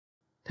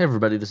Hey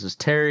everybody, this is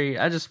Terry.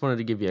 I just wanted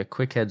to give you a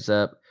quick heads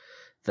up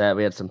that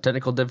we had some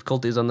technical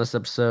difficulties on this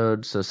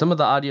episode, so some of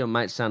the audio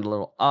might sound a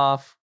little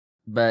off,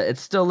 but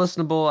it's still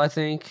listenable, I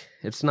think.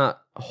 It's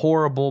not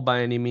horrible by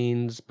any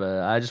means,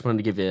 but I just wanted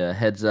to give you a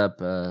heads up,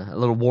 a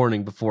little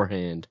warning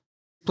beforehand.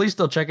 Please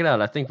still check it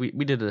out. I think we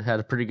had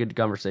a pretty good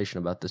conversation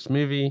about this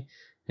movie,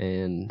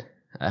 and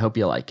I hope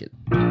you like it.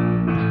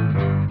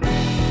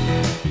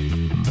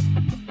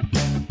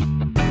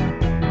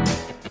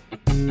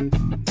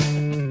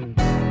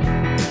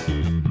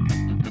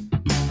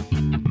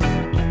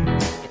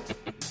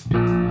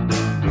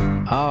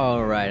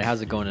 All right,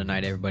 how's it going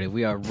tonight, everybody?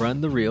 We are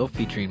Run the Reel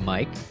featuring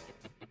Mike,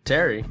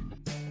 Terry,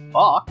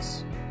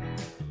 Fox,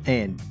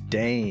 and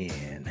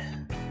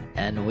Dan.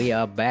 and we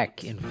are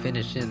back in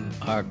finishing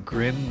our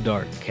Grim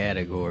Dark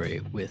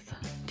category with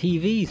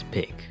TV's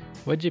pick.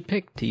 What'd you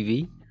pick,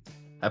 TV?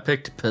 I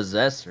picked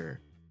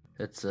Possessor.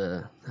 It's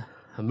a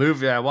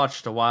movie I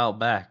watched a while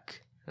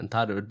back and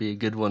thought it would be a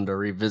good one to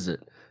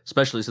revisit,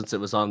 especially since it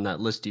was on that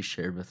list you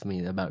shared with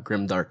me about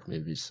Grim Dark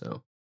movies,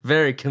 so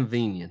very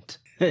convenient.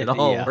 It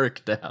all Yeah.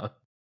 worked out.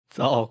 It's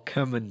all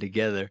coming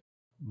together.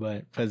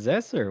 But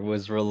Possessor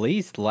was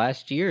released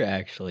last year,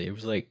 actually. It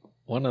was like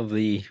one of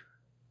the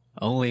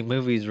only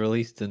movies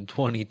released in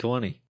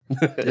 2020.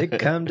 Did it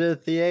come to a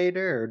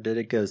theater or did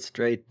it go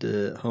straight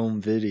to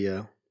home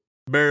video?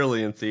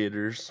 Barely in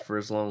theaters for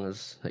as long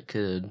as it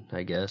could,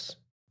 I guess.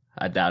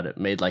 I doubt it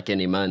made like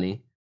any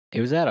money.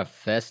 It was at a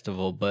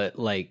festival, but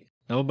like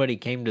nobody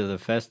came to the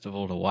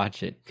festival to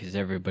watch it because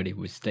everybody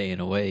was staying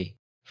away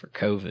for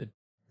COVID.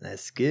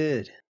 That's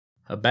good.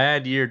 A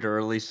bad year to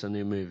release a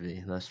new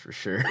movie, that's for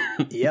sure.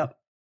 Yep.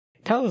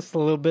 Tell us a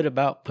little bit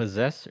about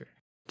Possessor,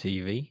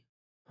 TV.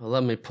 Well,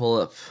 let me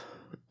pull up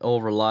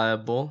old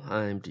reliable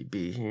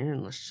IMDb here,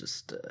 and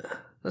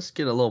let's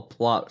get a little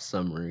plot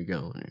summary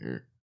going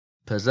here.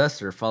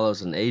 Possessor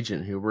follows an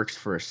agent who works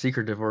for a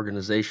secretive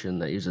organization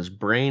that uses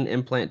brain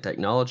implant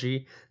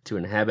technology to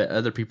inhabit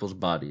other people's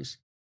bodies,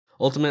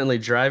 ultimately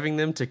driving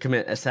them to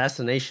commit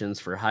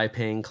assassinations for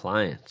high-paying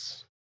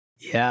clients.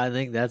 Yeah, I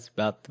think that's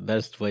about the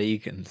best way you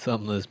can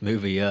sum this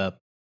movie up.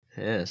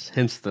 Yes,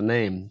 hence the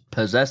name,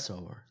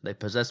 Possessor. They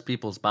possess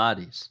people's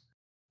bodies.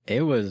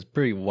 It was a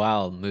pretty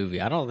wild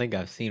movie. I don't think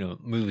I've seen a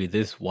movie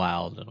this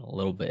wild in a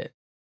little bit.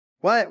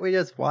 What? We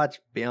just watched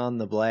Beyond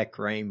the Black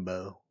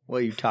Rainbow. What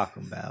are you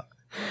talking about?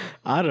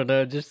 I don't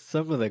know, just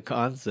some of the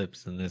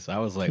concepts in this. I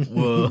was like,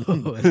 whoa,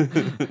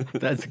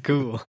 that's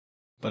cool.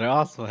 But I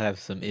also have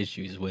some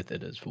issues with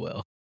it as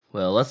well.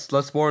 Well,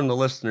 let's warn the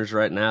listeners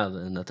right now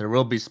then that there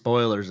will be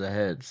spoilers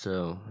ahead.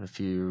 So if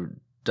you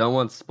don't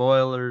want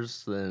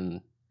spoilers,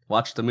 then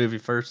watch the movie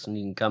first and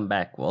you can come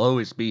back. We'll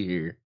always be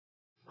here.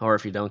 Or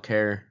if you don't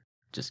care,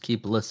 just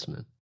keep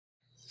listening.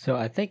 So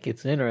I think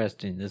it's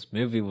interesting. This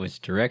movie was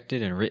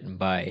directed and written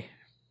by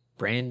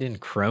Brandon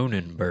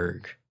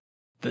Cronenberg,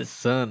 the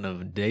son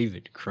of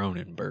David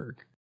Cronenberg,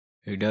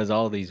 who does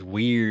all these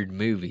weird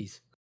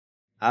movies.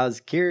 I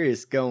was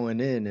curious going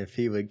in if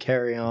he would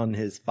carry on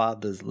his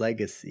father's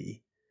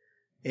legacy.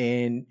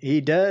 And he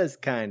does,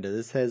 kind of.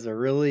 This has a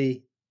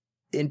really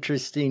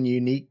interesting,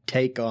 unique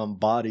take on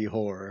body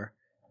horror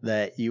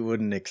that you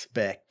wouldn't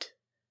expect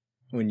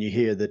when you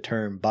hear the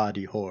term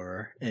body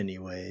horror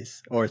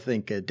anyways, or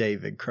think of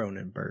David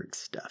Cronenberg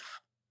stuff.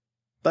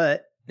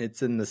 But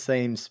it's in the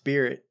same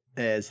spirit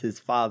as his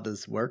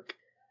father's work,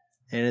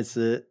 and it's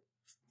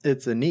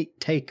a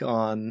neat take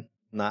on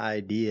the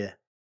idea.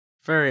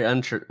 Very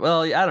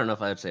well, I don't know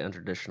if I'd say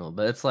untraditional,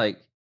 but it's like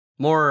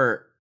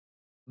more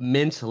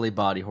mentally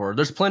body horror.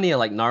 There's plenty of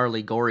like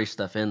gnarly, gory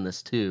stuff in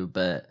this too,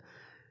 but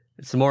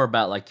it's more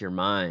about like your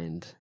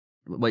mind,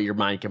 what your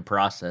mind can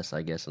process,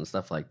 I guess, and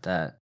stuff like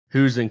that.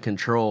 Who's in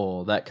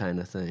control, that kind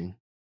of thing.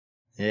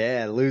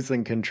 Yeah,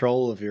 losing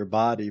control of your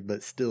body,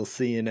 but still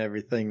seeing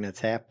everything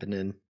that's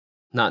happening.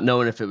 Not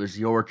knowing if it was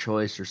your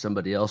choice or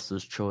somebody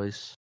else's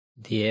choice.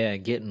 Yeah,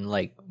 getting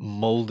like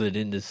molded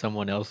into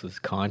someone else's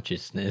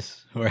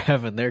consciousness, or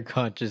having their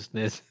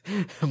consciousness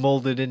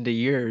molded into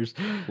yours.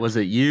 Was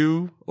it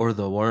you or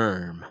the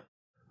worm?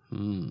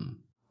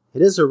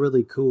 It is a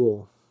really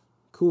cool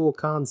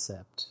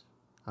concept.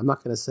 I'm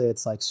not going to say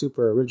it's like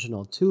super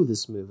original to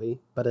this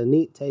movie, but a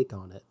neat take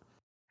on it.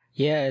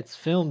 Yeah, it's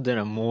filmed in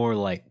a more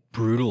like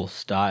brutal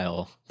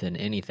style than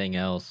anything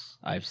else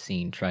I've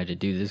seen try to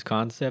do this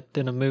concept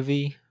in a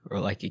movie or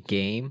like a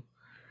game.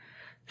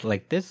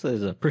 Like, this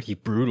is a pretty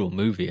brutal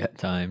movie at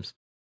times.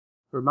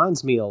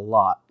 Reminds me a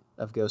lot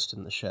of Ghost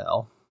in the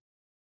Shell,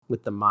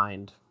 with the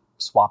mind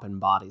swapping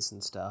bodies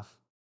and stuff.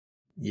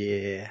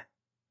 Yeah,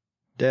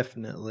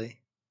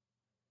 definitely.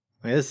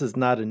 I mean, this is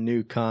not a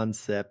new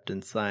concept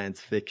in science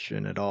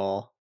fiction at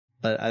all,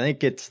 but I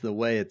think it's the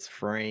way it's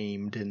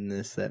framed in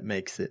this that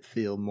makes it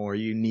feel more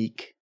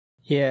unique.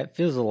 Yeah, it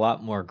feels a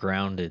lot more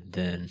grounded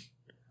than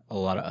a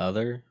lot of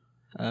other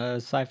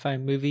sci-fi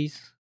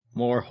movies.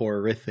 More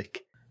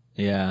horrific.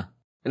 Yeah.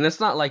 And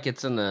it's not like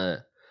it's in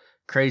a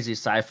crazy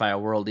sci-fi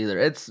world either.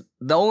 It's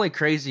the only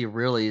crazy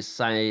really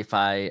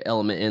sci-fi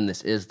element in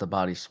this is the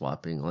body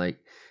swapping. Like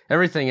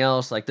everything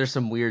else, like there's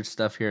some weird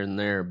stuff here and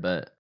there,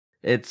 but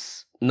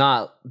it's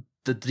not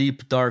the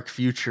deep dark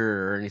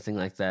future or anything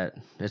like that.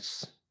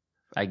 It's,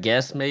 I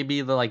guess,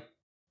 maybe the like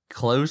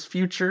close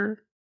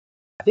future.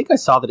 I think I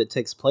saw that it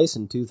takes place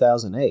in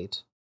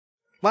 2008.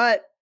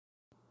 What?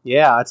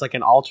 Yeah, it's like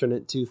an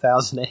alternate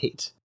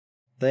 2008.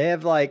 They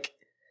have like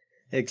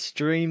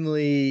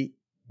extremely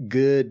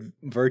good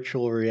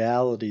virtual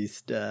reality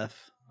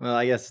stuff. Well,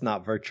 I guess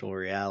not virtual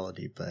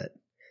reality, but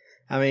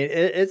I mean,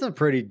 it's a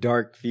pretty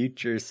dark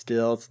future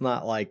still. It's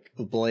not like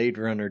a Blade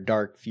Runner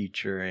dark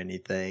future or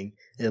anything.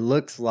 It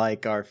looks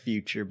like our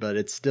future, but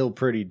it's still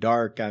pretty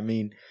dark. I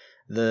mean,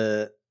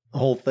 the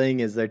whole thing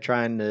is they're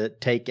trying to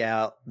take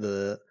out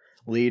the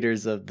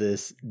leaders of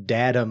this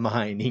data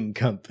mining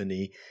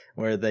company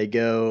where they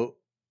go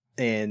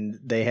and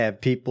they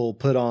have people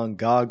put on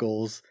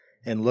goggles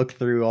and look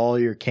through all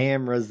your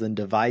cameras and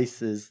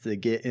devices to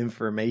get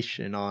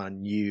information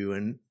on you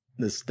and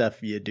the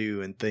stuff you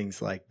do and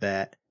things like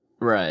that.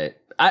 Right.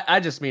 I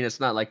just mean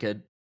it's not like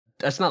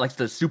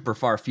the super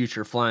far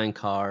future flying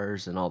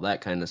cars and all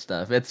that kind of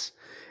stuff. It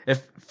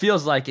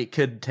feels like it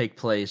could take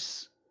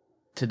place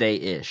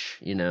today-ish,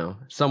 you know,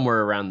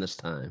 somewhere around this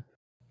time.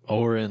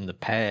 Or in the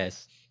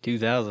past,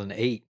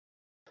 2008.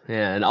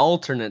 Yeah, an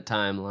alternate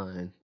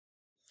timeline.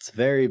 It's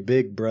very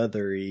Big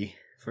Brother-y,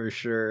 for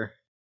sure.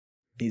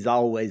 He's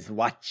always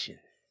watching.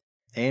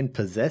 And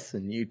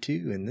possessing you,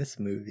 too, in this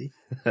movie.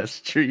 That's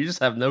true. You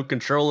just have no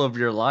control over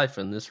your life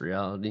in this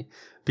reality.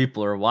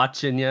 People are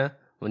watching you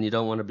when you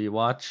don't want to be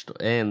watched,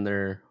 and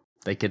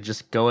they could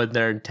just go in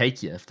there and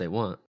take you if they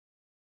want.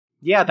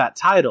 Yeah, that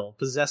title,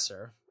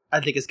 Possessor, I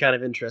think is kind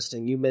of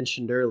interesting. You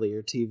mentioned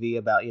earlier, TV,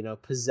 about, you know,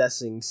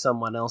 possessing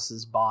someone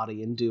else's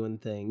body and doing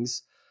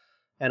things.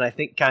 And I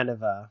think kind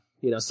of,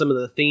 you know, some of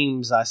the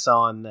themes I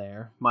saw in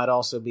there might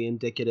also be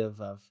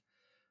indicative of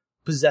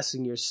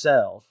possessing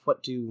yourself.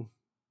 What do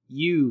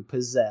you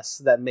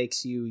possess that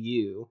makes you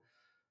you?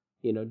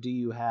 You know, do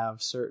you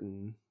have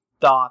certain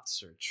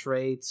thoughts or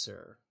traits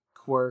or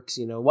quirks?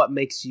 You know, what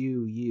makes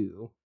you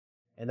you?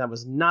 And that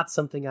was not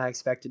something I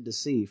expected to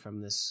see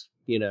from this,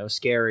 you know,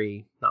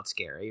 scary, not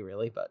scary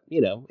really, but,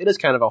 you know, it is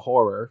kind of a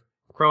horror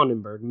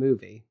Cronenberg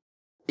movie.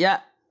 Yeah,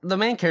 the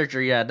main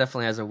character, yeah,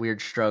 definitely has a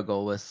weird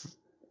struggle with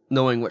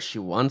knowing what she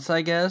wants,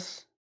 I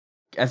guess.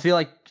 I feel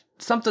like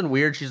something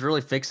weird, she's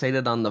really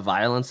fixated on the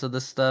violence of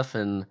this stuff,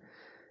 and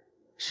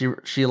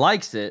she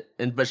likes it,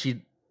 but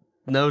she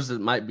knows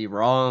it might be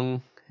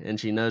wrong, and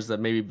she knows that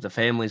maybe the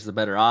family's the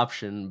better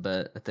option,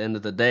 but at the end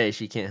of the day,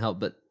 she can't help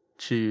but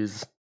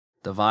choose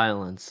the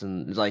violence.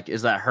 And like,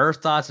 is that her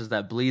thoughts? Does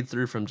that bleed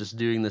through from just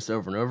doing this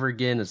over and over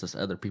again? Is this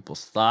other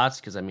people's thoughts?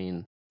 Because I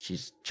mean,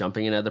 she's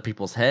jumping in other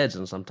people's heads,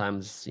 and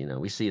sometimes, you know,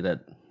 we see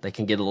that they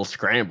can get a little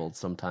scrambled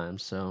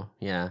sometimes. So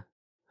yeah,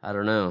 I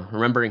don't know.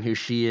 Remembering who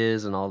she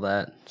is and all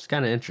that, it's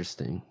kind of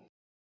interesting.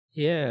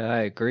 Yeah,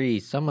 I agree.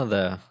 Some of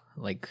the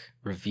like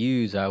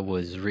reviews I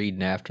was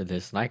reading after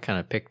this, and I kind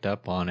of picked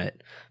up on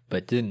it,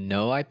 but didn't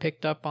know I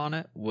picked up on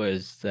it,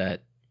 was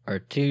that our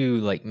two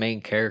like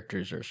main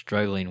characters are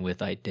struggling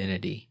with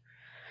identity.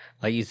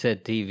 Like you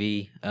said,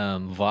 TV,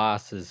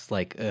 Voss is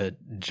like a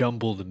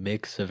jumbled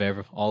mix of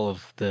all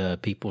of the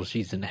people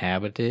she's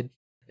inhabited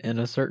in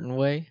a certain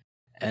way.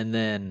 And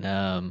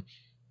then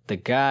the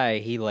guy,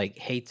 he like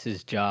hates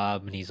his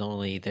job, and he's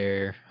only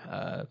there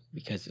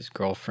because his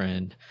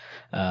girlfriend,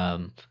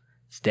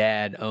 his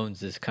dad owns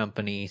this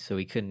company, so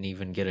he couldn't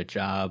even get a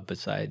job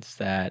besides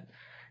that.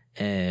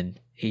 And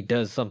he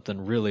does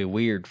something really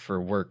weird for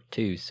work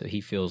too, so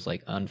he feels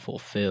like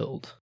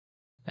unfulfilled.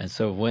 And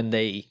so when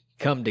they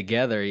come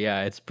together,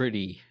 yeah, it's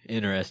pretty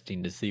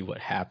interesting to see what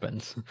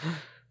happens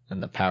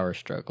and the power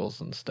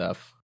struggles and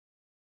stuff.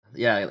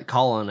 Yeah,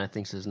 Colin, I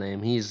think's his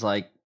name. He's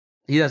like,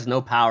 he has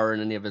no power in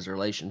any of his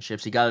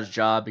relationships. He got his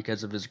job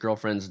because of his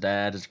girlfriend's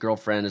dad. His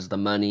girlfriend is the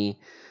money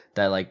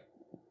that like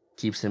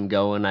keeps him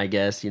going, I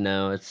guess. You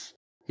know,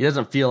 he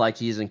doesn't feel like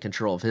he's in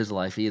control of his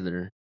life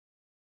either.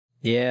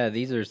 Yeah,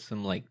 these are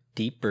some like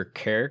deeper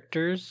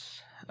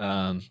characters.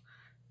 The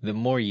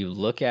more you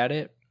look at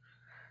it,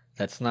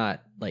 that's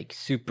not like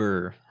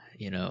super,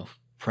 you know,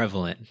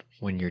 prevalent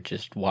when you're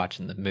just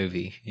watching the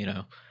movie, you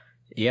know.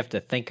 You have to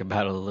think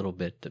about it a little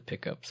bit to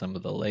pick up some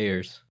of the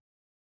layers.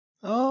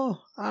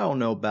 Oh, I don't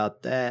know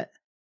about that.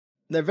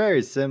 They're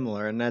very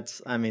similar, and that's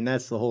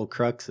the whole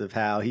crux of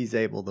how he's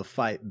able to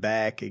fight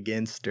back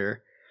against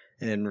her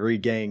and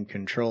regain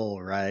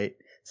control, right?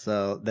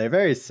 So they're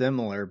very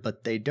similar,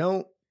 but they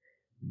don't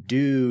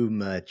do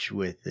much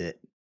with it.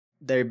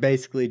 They're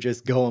basically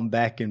just going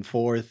back and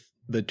forth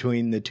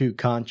between the two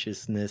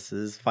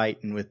consciousnesses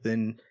fighting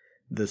within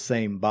the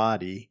same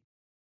body.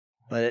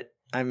 But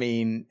I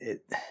mean,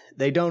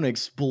 they don't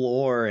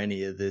explore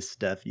any of this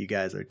stuff you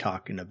guys are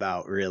talking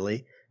about,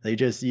 really. They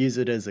just use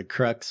it as a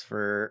crux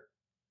for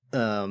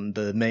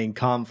the main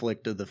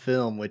conflict of the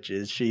film, which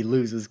is she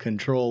loses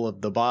control of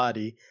the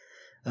body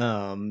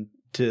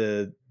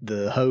to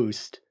the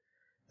host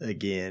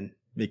again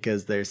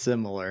because they're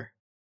similar.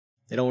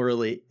 They don't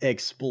really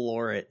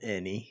explore it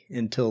any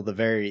until the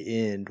very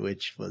end,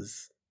 which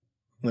was,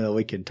 well,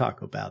 we can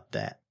talk about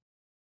that.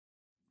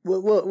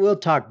 We'll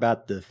talk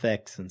about the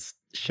effects and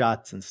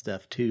shots and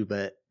stuff too,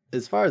 but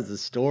as far as the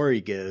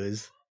story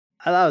goes,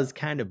 I thought it was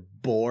kind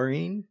of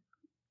boring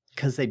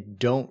because they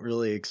don't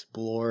really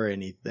explore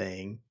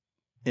anything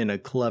in a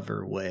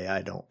clever way,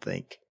 I don't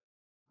think.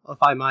 If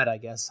I might, I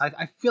guess.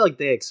 I feel like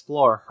they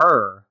explore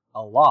her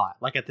a lot.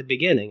 Like at the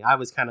beginning, I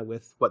was kind of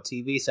with what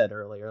TV said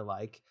earlier,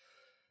 like,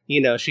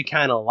 she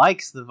kind of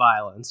likes the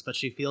violence, but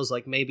she feels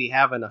like maybe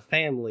having a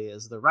family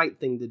is the right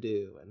thing to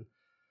do. And,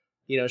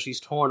 she's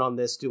torn on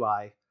this. Do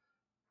I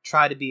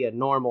try to be a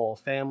normal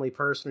family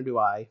person or do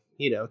I,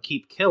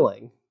 keep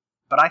killing?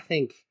 But I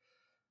think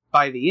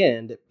by the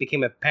end, it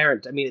became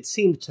apparent. I mean, it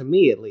seemed to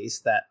me at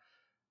least that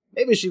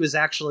maybe she was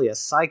actually a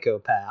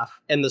psychopath,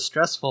 and the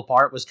stressful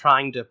part was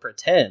trying to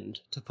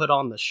pretend to put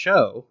on the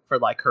show for,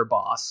 like, her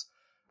boss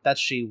that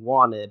she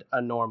wanted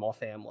a normal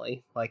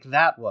family. Like,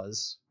 that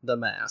was the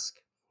mask,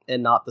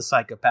 and not the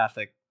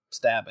psychopathic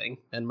stabbing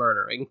and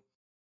murdering.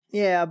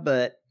 Yeah,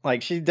 but,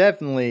 like, she's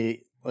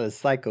definitely a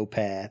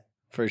psychopath,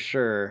 for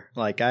sure.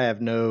 Like, I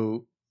have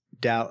no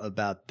doubt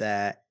about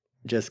that,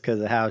 just because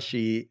of how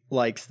she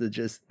likes to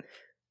just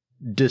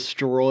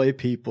destroy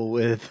people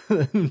with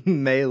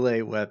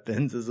melee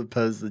weapons as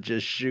opposed to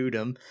just shoot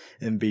them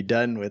and be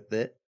done with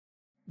it.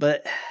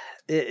 But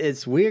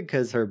it's weird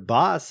because her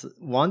boss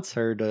wants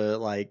her to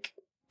like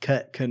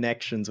cut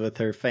connections with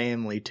her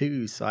family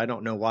too, so I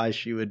don't know why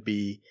she would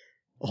be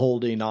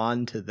holding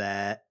on to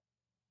that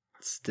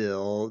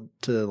still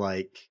to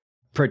like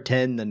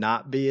pretend to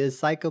not be a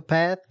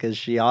psychopath, because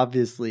she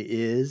obviously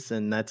is,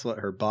 and that's what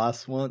her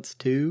boss wants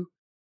too.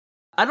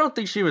 I don't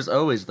think she was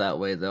always that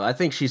way, though. I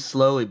think she's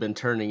slowly been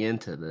turning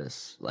into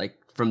this, like,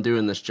 from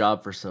doing this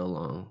job for so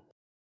long.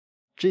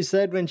 She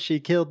said when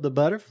she killed the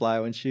butterfly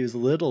when she was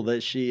little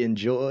that she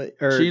enjoyed...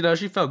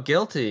 She felt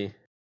guilty.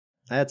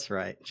 That's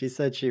right. She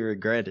said she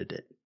regretted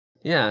it.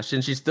 Yeah,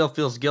 and she still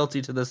feels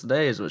guilty to this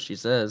day, is what she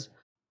says.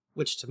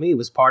 Which to me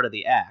was part of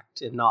the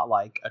act, and not,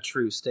 like, a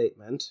true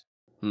statement.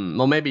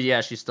 Well, maybe,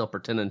 yeah, she's still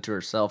pretending to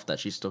herself that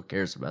she still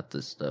cares about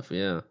this stuff,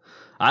 yeah.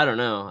 I don't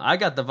know. I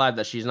got the vibe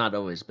that she's not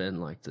always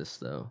been like this,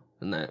 though.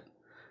 And that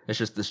it's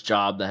just this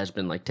job that has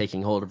been, like,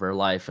 taking hold of her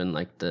life, and,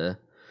 like,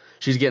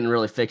 she's getting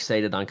really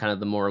fixated on kind of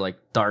the more, like,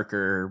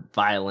 darker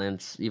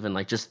violence, even,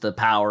 like, just the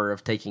power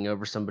of taking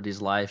over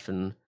somebody's life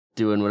and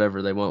doing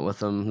whatever they want with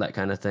them, that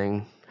kind of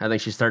thing. I think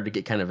she started to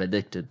get kind of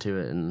addicted to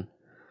it and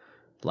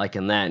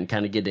liking that and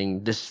kind of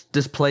getting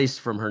displaced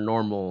from a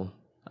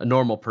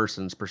normal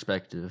person's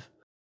perspective.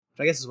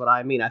 Which I guess is what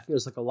I mean. I think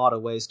there's like a lot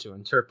of ways to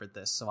interpret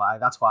this, so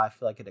that's why I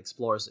feel like it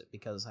explores it,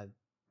 because I'm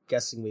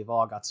guessing we've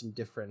all got some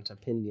different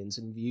opinions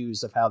and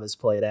views of how this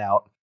played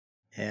out.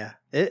 Yeah,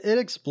 it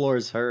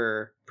explores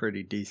her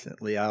pretty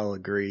decently, I'll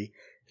agree.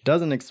 It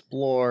doesn't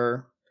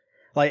explore...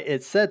 Like,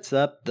 it sets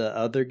up the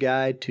other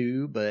guy,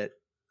 too, but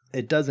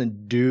it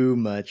doesn't do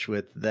much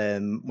with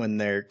them when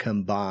they're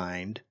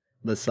combined,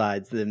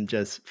 besides them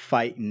just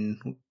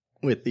fighting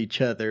with each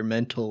other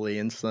mentally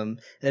in some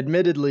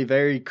admittedly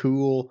very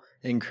cool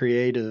and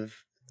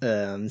creative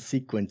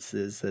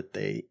sequences that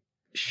they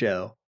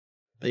show.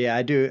 But yeah,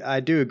 I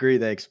do agree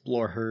they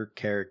explore her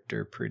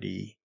character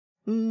pretty...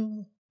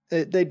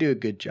 They do a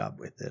good job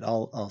with it,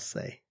 I'll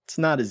say. It's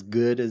not as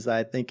good as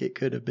I think it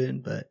could have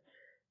been, but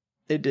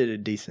they did a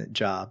decent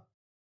job.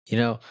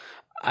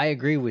 I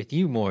agree with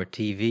you more,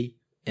 TV,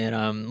 and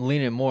I'm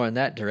leaning more in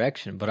that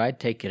direction, but I'd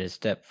take it a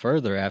step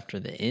further after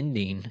the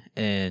ending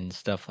and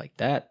stuff like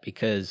that,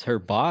 because her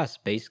boss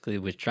basically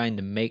was trying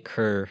to make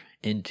her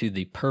into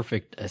the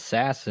perfect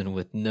assassin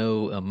with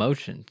no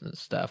emotions and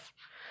stuff.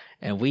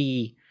 And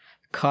we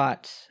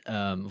caught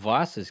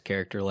Voss's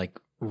character like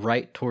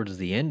right towards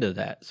the end of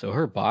that. So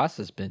her boss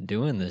has been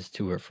doing this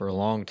to her for a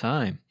long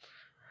time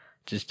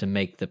just to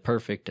make the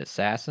perfect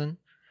assassin.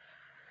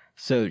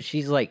 So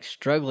she's like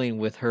struggling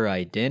with her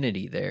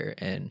identity there.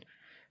 And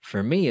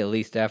for me, at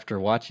least after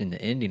watching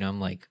the ending, I'm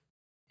like,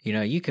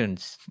 you can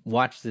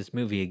watch this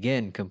movie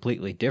again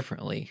completely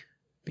differently,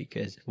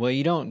 because, well,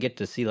 you don't get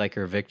to see like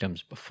her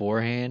victims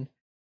beforehand,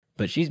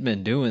 but she's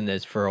been doing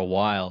this for a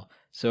while.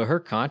 So her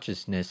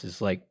consciousness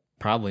is like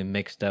probably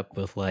mixed up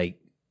with like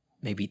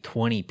maybe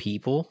 20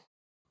 people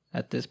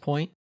at this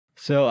point.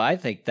 So I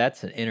think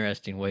that's an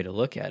interesting way to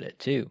look at it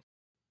too.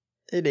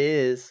 It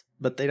is,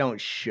 but they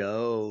don't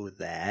show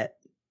that,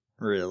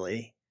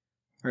 really.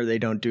 Or they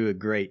don't do a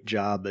great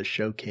job of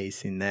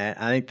showcasing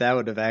that. I think that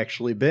would have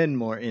actually been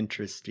more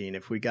interesting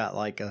if we got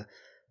like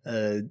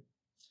a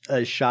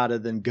shot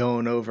of them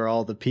going over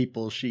all the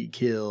people she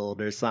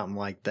killed or something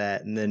like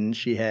that. And then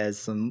she has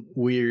some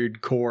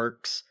weird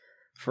quirks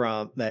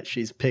that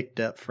she's picked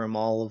up from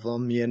all of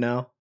them,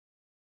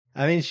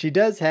 I mean, she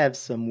does have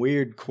some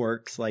weird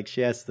quirks, like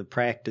she has to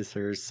practice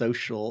her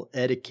social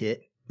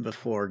etiquette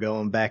before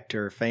going back to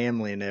her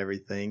family and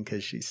everything,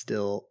 because she's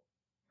still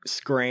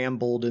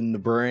scrambled in the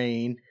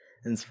brain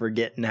and's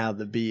forgetting how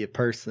to be a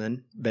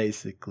person,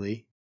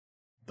 basically.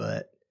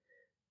 But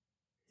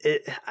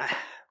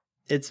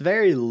it's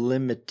very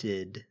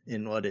limited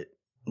in what it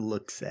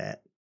looks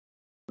at.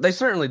 They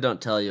certainly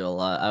don't tell you a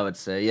lot, I would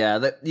say.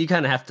 Yeah, you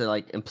kind of have to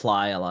like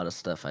imply a lot of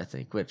stuff, I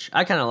think, which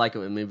I kind of like it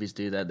when movies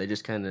do that. They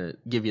just kind of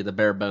give you the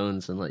bare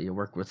bones and let you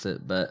work with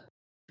it. But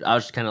I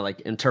was just kind of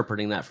like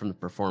interpreting that from the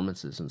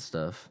performances and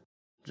stuff,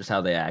 just how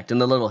they act and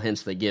the little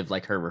hints they give,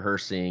 like her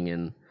rehearsing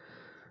and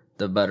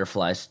the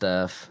butterfly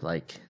stuff.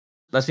 Like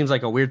that seems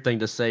like a weird thing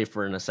to say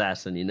for an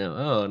assassin, you know?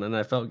 Oh, and then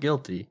I felt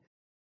guilty.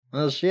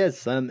 Well, she has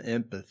some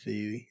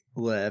empathy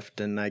left,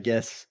 and I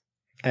guess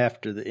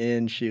after the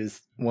end, she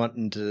was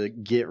wanting to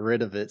get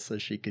rid of it so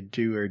she could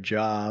do her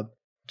job,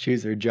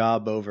 choose her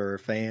job over her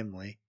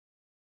family.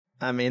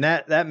 I mean,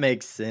 that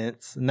makes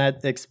sense, and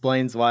that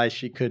explains why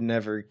she could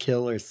never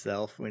kill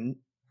herself when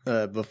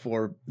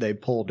before they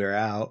pulled her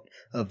out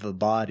of the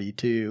body,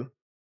 too.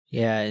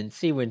 Yeah, and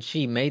see, when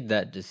she made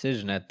that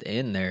decision at the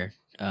end there,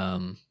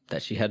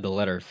 that she had to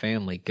let her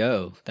family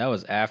go, that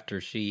was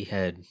after she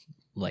had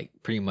like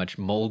pretty much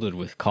molded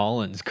with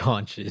Colin's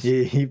conscious.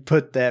 He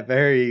put that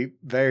very,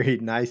 very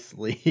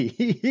nicely.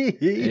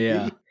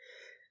 Yeah.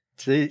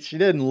 She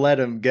didn't let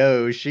him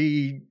go.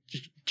 She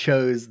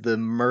chose to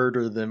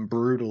murder them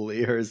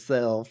brutally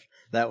herself.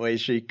 That way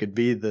she could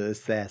be the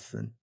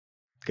assassin.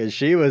 Because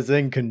she was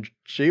in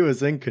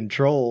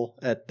control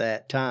at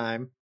that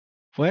time.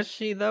 Was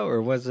she though,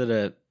 or was it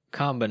a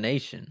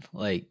combination?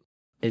 Like,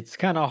 it's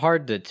kind of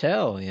hard to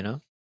tell, you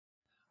know?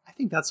 I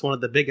think that's one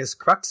of the biggest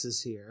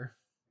cruxes here,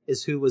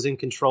 is who was in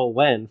control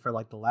when for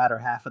like the latter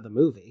half of the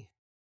movie.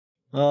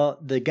 Well,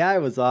 the guy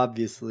was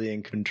obviously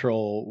in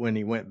control when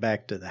he went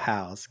back to the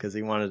house because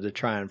he wanted to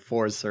try and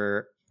force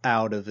her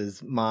out of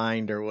his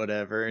mind or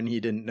whatever, and he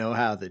didn't know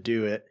how to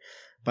do it.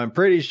 But I'm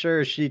pretty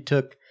sure she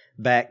took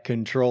back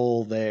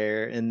control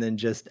there and then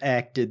just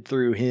acted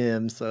through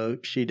him so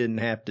she didn't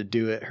have to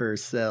do it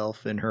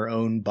herself in her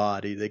own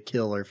body to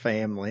kill her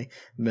family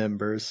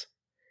members.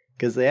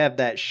 Because they have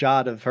that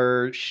shot of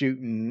her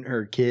shooting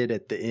her kid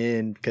at the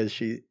end because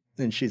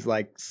she's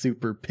like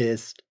super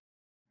pissed.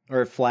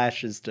 Or it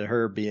flashes to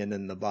her being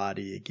in the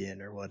body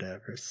again or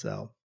whatever,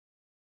 so.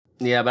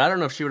 Yeah, but I don't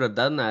know if she would have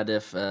done that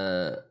if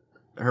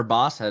her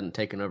boss hadn't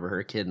taken over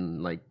her kid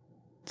and like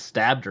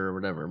stabbed her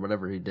or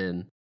whatever he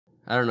did.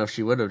 I don't know if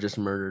she would have just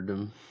murdered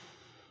him.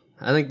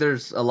 I think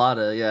there's a lot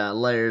of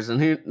layers,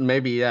 and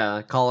maybe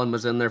Colin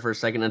was in there for a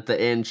second. At the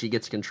end, she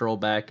gets control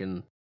back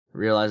and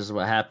realizes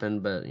what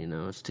happened, but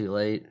it's too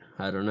late.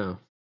 I don't know.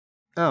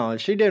 Oh,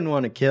 if she didn't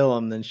want to kill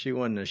him, then she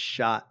wouldn't have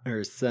shot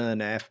her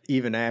son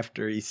even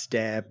after he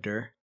stabbed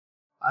her.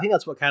 I think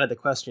that's what kind of the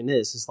question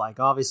is like,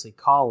 obviously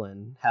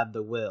Colin had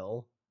the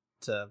will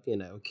to,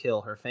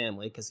 kill her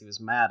family because he was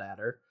mad at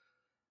her,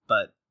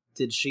 but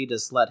did she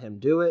just let him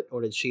do it,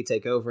 or did she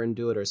take over and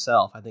do it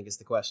herself, I think is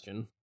the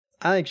question.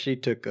 I think she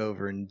took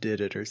over and did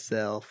it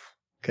herself,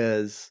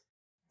 because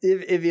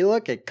if you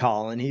look at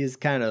Colin, he's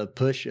kind of a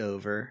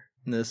pushover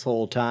this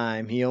whole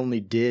time. He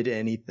only did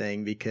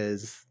anything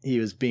because he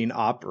was being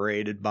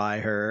operated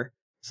by her,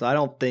 so I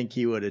don't think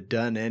he would have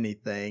done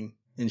anything,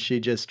 and she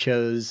just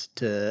chose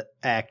to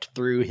act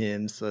through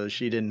him so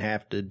she didn't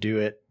have to do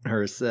it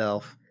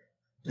herself,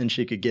 and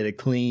she could get a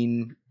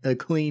clean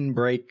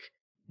break,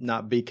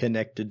 not be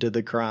connected to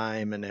the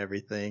crime and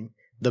everything.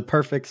 The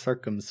perfect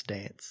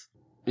circumstance.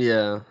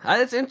 Yeah,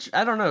 I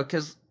don't know,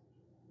 because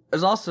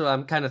there's also,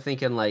 I'm kind of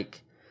thinking,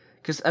 like,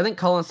 because I think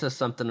Colin says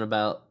something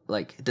about,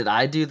 like, did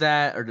I do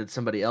that, or did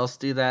somebody else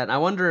do that? And I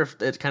wonder if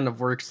it kind of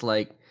works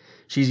like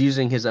she's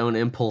using his own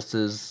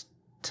impulses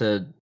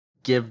to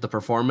give the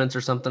performance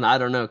or something. I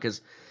don't know,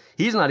 because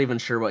he's not even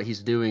sure what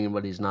he's doing and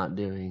what he's not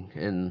doing.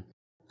 And,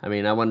 I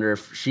mean, I wonder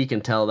if she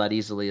can tell that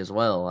easily as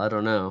well. I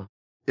don't know.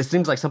 It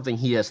seems like something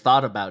he has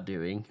thought about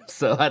doing,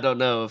 so I don't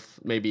know if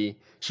maybe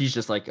she's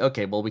just like,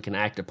 okay, well, we can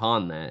act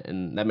upon that,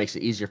 and that makes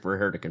it easier for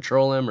her to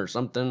control him or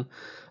something.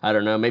 I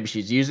don't know. Maybe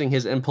she's using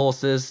his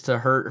impulses to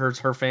hurt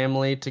her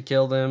family to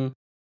kill them.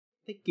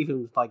 I think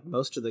even with, like,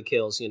 most of the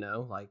kills,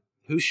 like,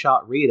 who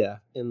shot Rita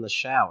in the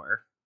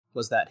shower?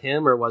 Was that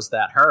him or was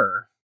that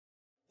her?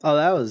 Oh,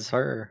 that was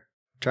her,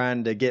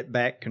 trying to get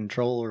back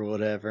control or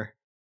whatever.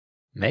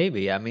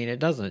 Maybe. I mean, it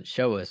doesn't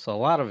show us. A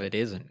lot of it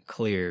isn't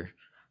clear.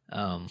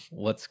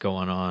 What's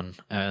going on,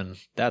 and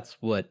that's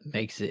what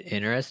makes it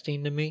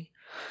interesting to me.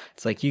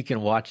 It's like you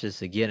can watch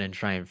this again and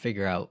try and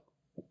figure out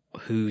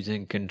who's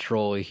in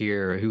control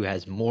here or who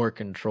has more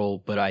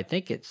control, but I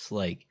think it's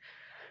like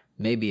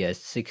maybe a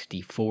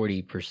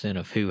 60-40%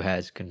 of who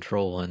has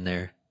control in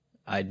there.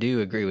 I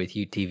do agree with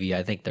you, TV.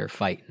 I think they're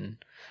fighting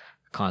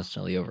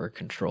constantly over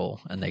control,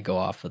 and they go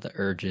off of the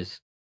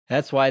urges.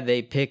 That's why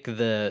they pick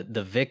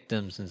the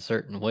victims in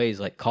certain ways.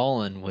 Like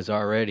Colin was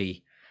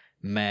already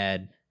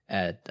mad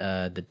at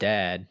the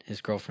dad,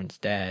 his girlfriend's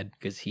dad,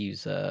 because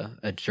he's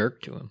a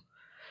jerk to him.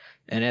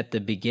 And at the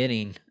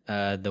beginning,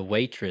 the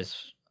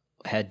waitress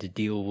had to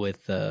deal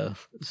with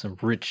some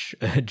rich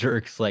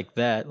jerks like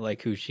that,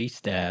 like who she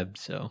stabbed.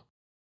 So,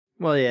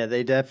 well, yeah,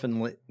 they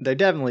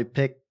definitely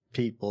pick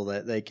people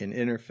that they can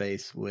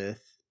interface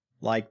with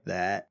like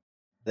that.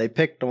 They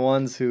pick the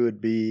ones who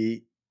would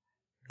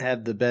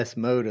have the best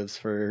motives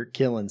for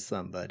killing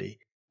somebody.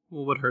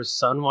 Well, would her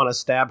son want to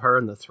stab her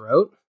in the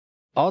throat?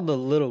 All the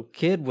little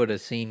kid would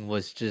have seen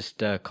was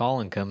just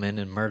Colin come in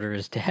and murder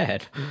his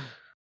dad.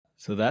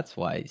 So that's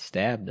why he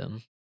stabbed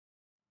him.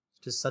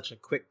 Just such a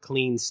quick,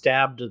 clean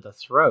stab to the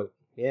throat.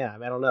 Yeah,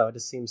 I don't know. It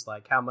just seems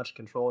like, how much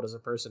control does a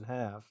person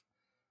have?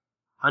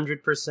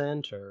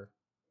 100% or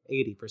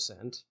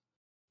 80%?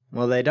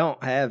 Well, they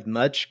don't have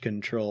much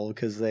control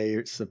because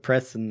they're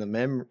suppressing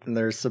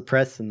they're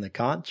suppressing the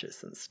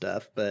conscious and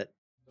stuff. But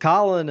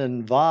Colin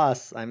and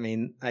Voss, I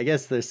mean, I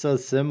guess they're so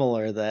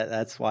similar that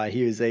that's why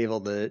he was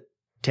able to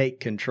take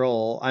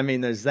control. I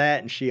mean, there's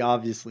that, and she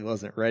obviously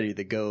wasn't ready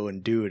to go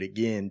and do it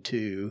again,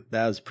 too.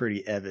 That was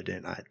pretty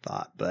evident, I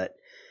thought. But,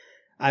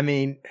 I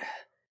mean,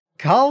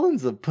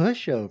 Colin's a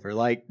pushover.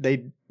 Like,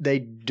 they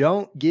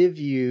don't give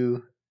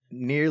you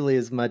nearly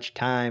as much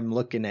time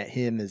looking at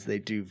him as they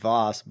do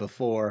Voss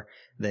before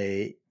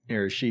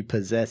she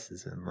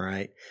possesses him,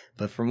 right?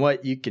 But from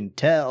what you can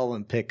tell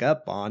and pick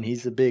up on,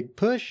 he's a big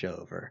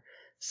pushover.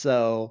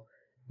 So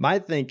my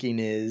thinking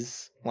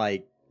is,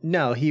 like,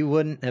 no, he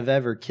wouldn't have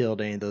ever killed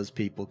any of those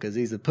people because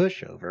he's a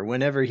pushover.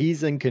 Whenever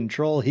he's in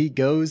control, he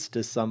goes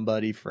to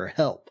somebody for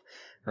help,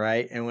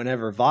 right? And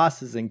whenever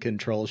Voss is in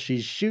control,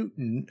 she's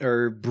shooting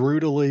or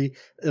brutally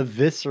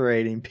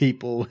eviscerating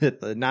people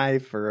with a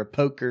knife or a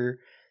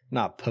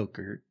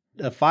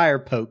fire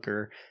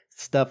poker,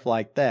 stuff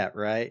like that,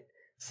 right?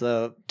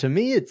 So to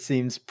me, it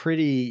seems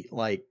pretty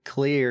like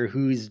clear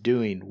who's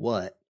doing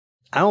what.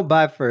 I don't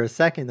buy for a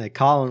second that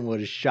Colin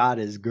would have shot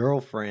his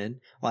girlfriend.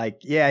 Like,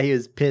 yeah, he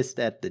was pissed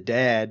at the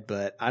dad,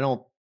 but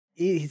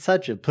he's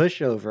such a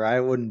pushover. I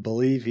wouldn't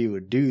believe he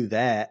would do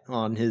that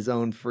on his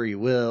own free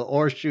will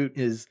or shoot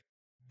his,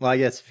 well, I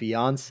guess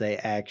fiance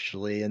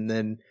actually, and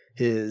then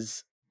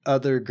his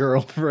other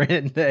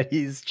girlfriend that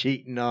he's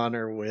cheating on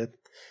her with,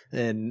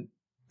 and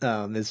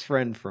his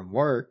friend from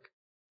work.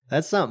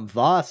 That's something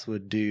Voss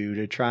would do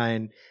to try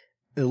and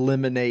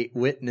eliminate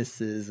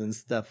witnesses and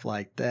stuff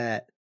like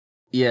that.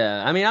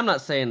 Yeah, I mean, I'm not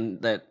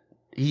saying that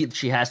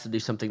she has to do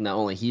something that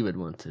only he would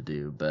want to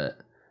do, but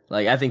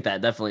like I think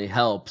that definitely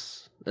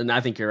helps. And I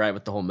think you're right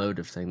with the whole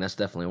motive thing. That's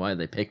definitely why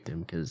they picked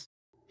him, because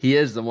he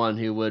is the one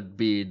who would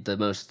be the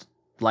most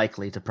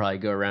likely to probably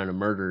go around and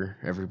murder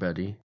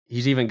everybody.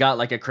 He's even got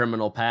like a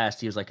criminal past.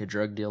 He was like a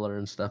drug dealer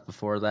and stuff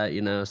before that,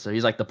 you know, so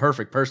he's like the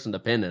perfect person to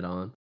pin it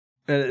on.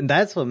 And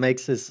that's what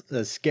makes this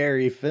a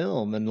scary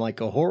film and like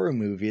a horror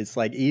movie. It's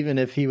like, even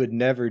if he would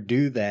never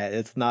do that,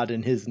 it's not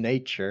in his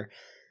nature.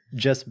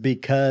 Just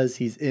because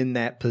he's in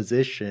that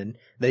position,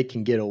 they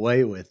can get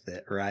away with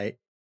it, right?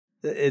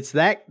 It's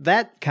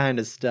that kind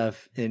of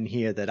stuff in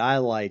here that I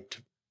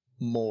liked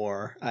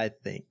more, I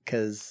think,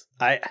 because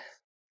I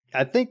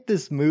think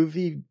this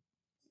movie,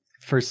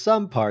 for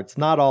some parts,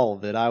 not all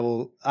of it,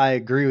 I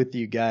agree with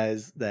you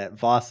guys that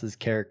Voss's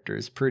character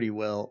is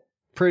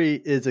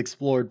is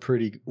explored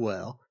pretty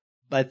well.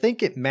 But I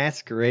think it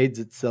masquerades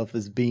itself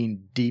as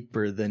being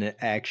deeper than it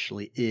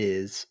actually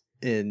is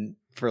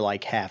for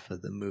like half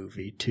of the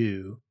movie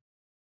too.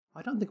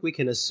 I don't think we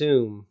can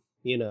assume,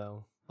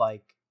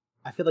 like,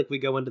 I feel like we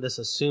go into this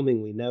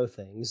assuming we know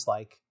things,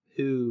 like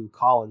who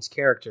Colin's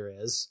character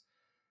is.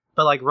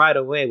 But like right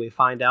away we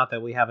find out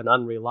that we have an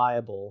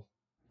unreliable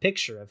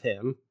picture of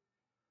him.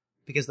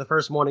 Because the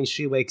first morning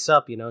she wakes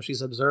up,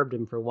 she's observed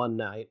him for one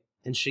night.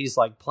 And she's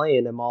like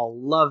playing him all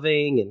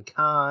loving and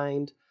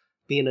kind,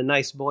 being a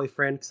nice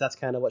boyfriend, because that's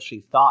kind of what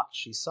she thought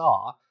she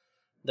saw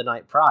the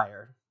night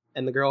prior.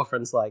 And the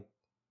girlfriend's like,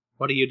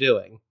 "What are you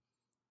doing?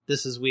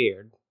 This is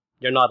weird.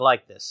 You're not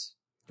like this.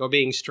 You're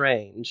being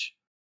strange."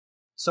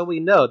 So we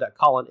know that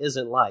Colin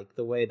isn't like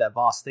the way that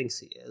Voss thinks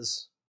he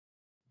is.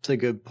 It's a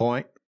good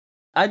point.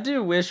 I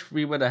do wish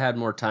we would have had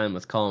more time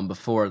with Colin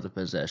before the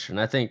possession.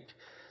 I think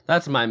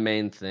that's my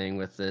main thing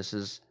with this,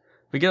 is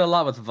we get a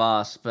lot with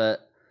Voss,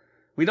 but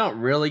we don't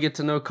really get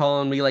to know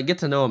Colin. We like get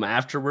to know him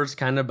afterwards,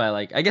 kind of by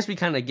like, I guess we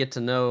kind of get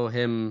to know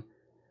him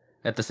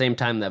at the same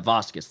time that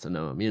Voss gets to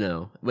know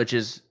him, which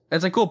is,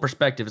 it's a cool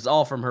perspective. It's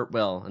all from her,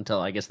 well, until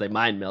I guess they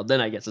mind meld.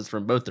 Then I guess it's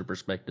from both their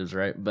perspectives,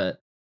 right?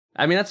 But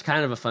I mean, that's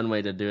kind of a fun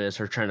way to do it, is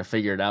her trying to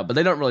figure it out. But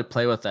they don't really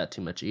play with that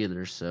too much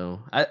either. So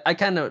I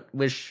kind of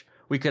wish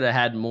we could have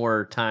had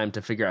more time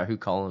to figure out who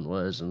Colin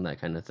was and that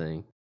kind of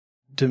thing.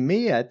 To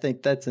me, I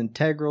think that's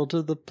integral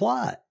to the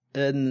plot.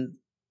 And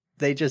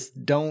they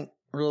just don't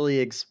really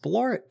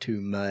explore it too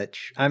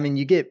much. I mean,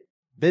 you get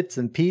bits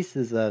and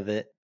pieces of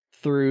it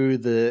through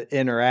the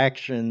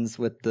interactions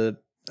with the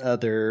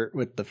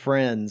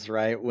friends,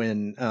 right?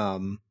 When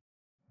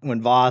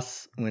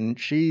Voss, when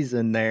she's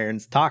in there and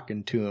is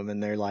talking to him,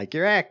 and they're like,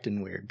 "You're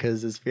acting weird,"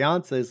 because his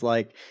fiance is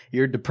like,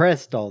 "You're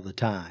depressed all the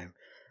time.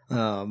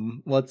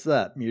 What's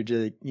up?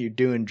 You're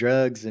doing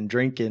drugs and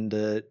drinking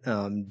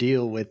to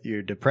deal with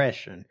your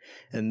depression."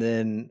 And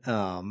then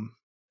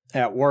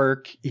at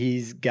work,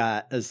 he's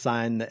got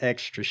assigned the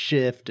extra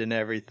shift and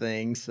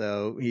everything,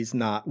 so he's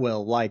not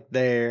well liked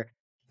there.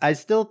 I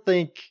still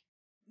think,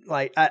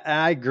 like,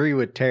 I agree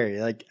with Terry.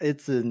 Like,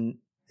 it's an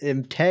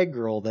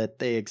integral that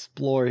they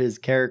explore his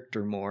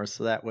character more,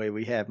 so that way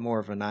we have more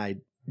of an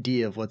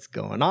idea of what's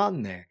going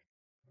on there.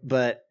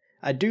 But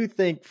I do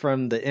think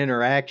from the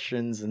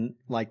interactions and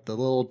like the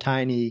little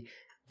tiny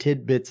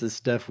tidbits of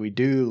stuff we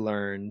do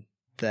learn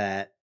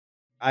that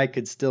I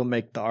could still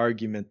make the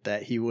argument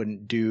that he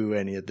wouldn't do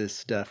any of this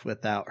stuff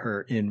without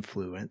her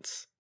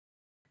influence.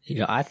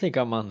 I think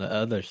I'm on the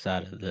other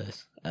side of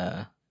this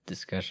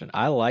discussion.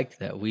 I like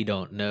that we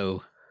don't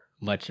know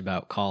much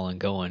about Colin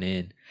going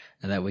in,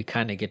 and that we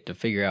kind of get to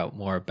figure out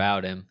more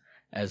about him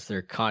as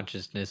their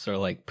consciousness are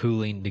like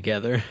pooling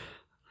together.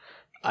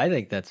 I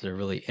think that's a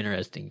really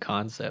interesting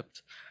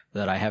concept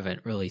that I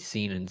haven't really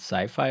seen in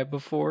sci-fi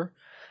before,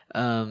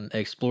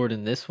 explored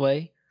in this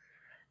way.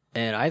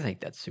 And I think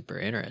that's super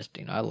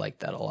interesting. I like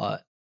that a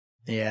lot.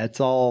 Yeah, it's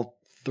all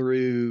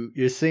through,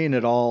 you're seeing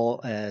it all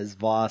as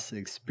Voss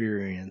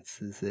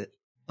experiences it.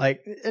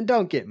 Like, and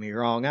don't get me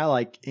wrong, I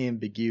like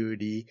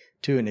ambiguity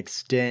to an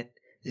extent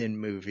in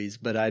movies,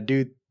 but I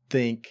do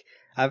think,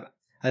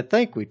 I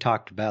think we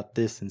talked about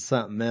this in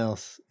something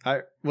else.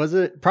 Was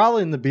it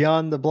probably in the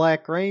Beyond the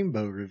Black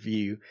Rainbow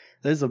review?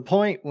 There's a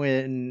point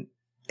when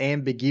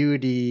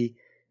ambiguity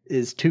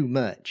is too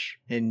much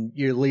and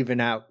you're leaving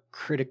out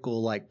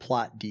critical like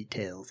plot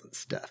details and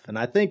stuff. And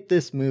I think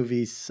this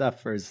movie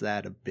suffers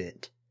that a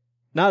bit.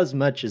 Not as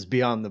much as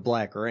Beyond the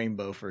Black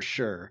Rainbow for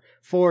sure.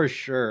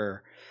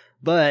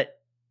 But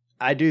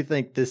I do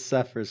think this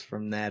suffers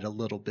from that a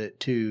little bit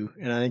too.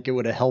 And I think it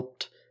would have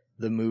helped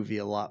the movie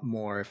a lot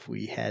more if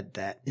we had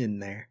that in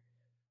there.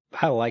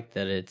 I like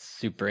that it's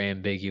super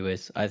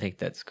ambiguous. I think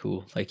that's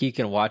cool. Like, you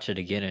can watch it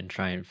again and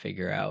try and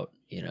figure out,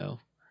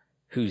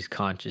 whose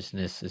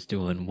consciousness is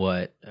doing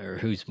what, or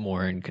who's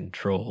more in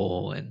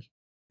control. And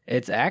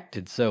it's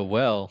acted so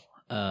well.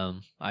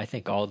 I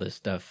think all this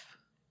stuff,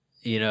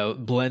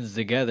 blends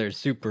together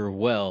super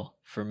well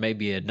for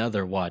maybe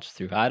another watch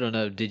through. I don't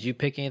know. Did you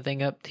pick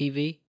anything up,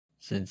 TV?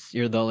 Since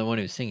you're the only one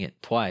who's seen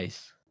it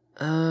twice.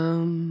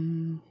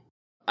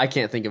 I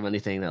can't think of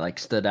anything that like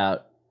stood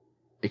out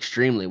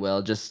extremely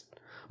well. Just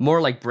more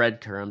like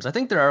breadcrumbs. I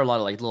think there are a lot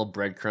of like little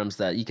breadcrumbs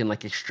that you can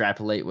like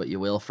extrapolate what you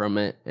will from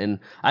it. And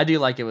I do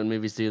like it when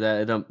movies do that.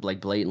 They don't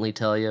like blatantly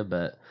tell you,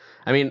 but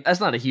I mean, that's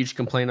not a huge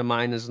complaint of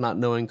mine, is not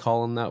knowing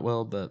Colin that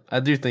well, but I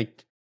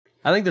think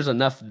there's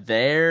enough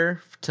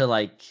there to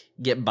like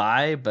get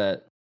by,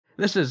 but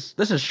this is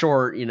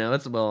short,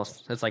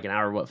 it's like an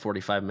hour,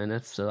 45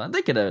 minutes. So I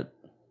think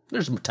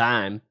there's some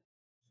time.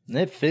 And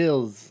it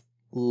feels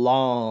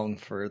long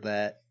for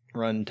that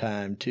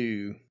runtime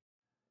too.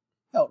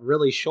 Felt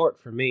really short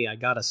for me, I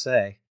gotta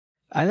say.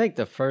 I think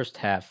the first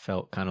half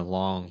felt kind of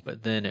long,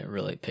 but then it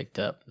really picked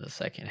up the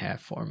second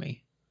half for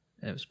me.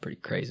 It was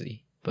pretty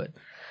crazy. But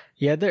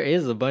yeah, there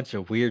is a bunch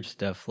of weird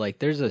stuff. Like,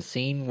 there's a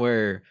scene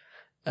where,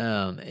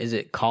 is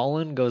it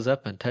Colin goes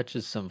up and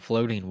touches some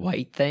floating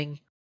white thing?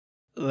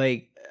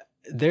 Like,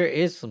 there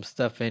is some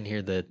stuff in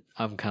here that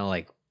I'm kind of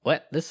like,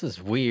 what? This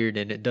is weird,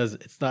 and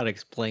it's not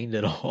explained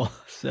at all.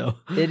 So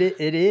it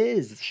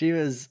is. She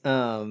was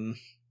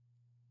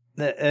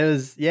it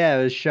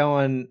was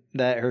showing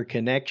that her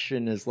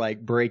connection is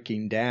like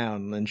breaking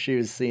down, and she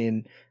was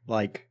seeing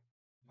like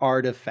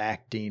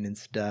artifacting and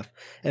stuff.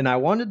 And I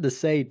wanted to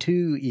say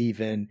too,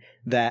 even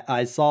that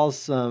I saw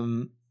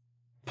some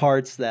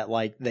parts that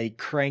like they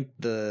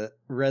cranked the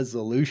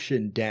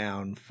resolution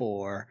down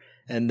for,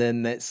 and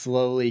then that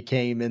slowly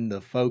came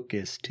into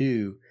focus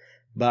too.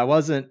 But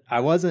I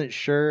wasn't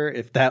sure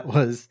if that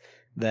was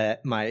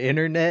that my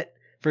internet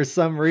for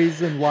some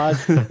reason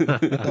lost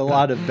a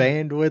lot of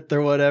bandwidth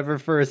or whatever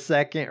for a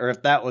second, or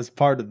if that was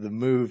part of the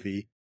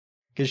movie.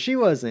 Because she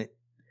wasn't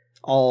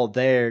all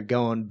there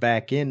going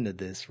back into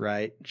this,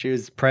 right? She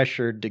was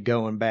pressured to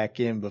going back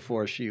in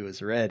before she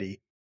was ready.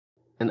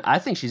 And I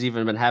think she's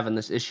even been having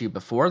this issue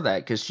before that,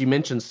 because she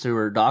mentions to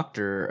her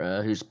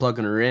doctor who's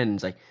plugging her in,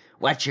 he's like,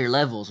 watch your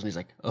levels. And he's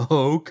like,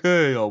 oh,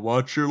 okay, I'll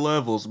watch your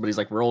levels. But he's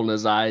like rolling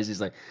his eyes. He's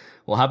like,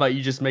 well, how about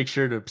you just make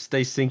sure to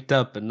stay synced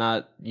up and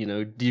not,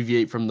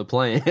 deviate from the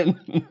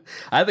plan?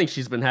 I think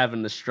she's been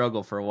having this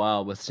struggle for a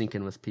while with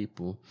syncing with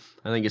people.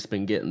 I think it's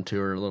been getting to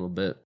her a little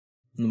bit.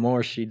 The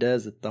more she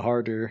does it, the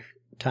harder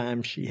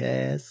time she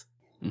has.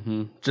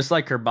 Mm-hmm. Just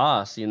like her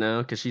boss,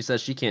 because she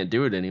says she can't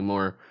do it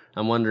anymore.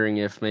 I'm wondering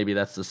if maybe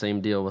that's the same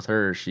deal with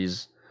her.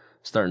 She's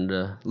starting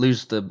to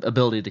lose the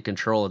ability to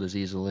control it as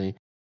easily.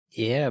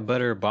 Yeah,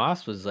 but her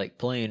boss was like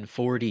playing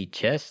 4D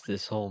chess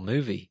this whole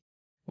movie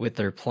with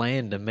their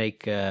plan to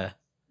make,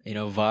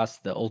 Voss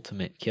the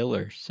ultimate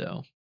killer.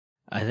 So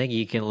I think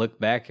you can look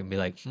back and be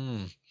like,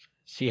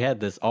 she had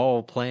this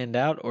all planned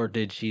out, or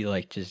did she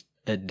like just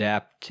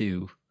adapt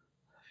to,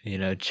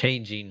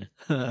 changing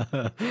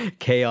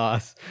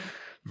chaos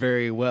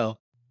very well?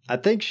 I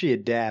think she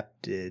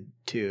adapted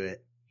to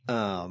it.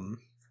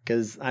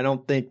 Because I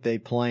don't think they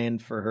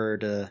planned for her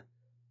to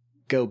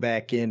go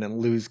back in and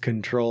lose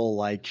control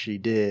like she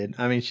did.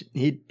 I mean,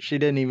 she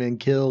didn't even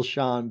kill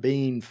Sean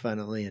Bean,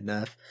 funnily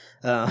enough.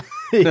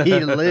 He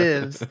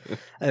lives,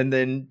 and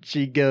then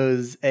she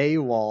goes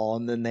AWOL,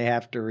 and then they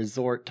have to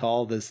resort to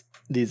all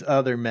these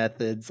other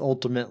methods,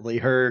 ultimately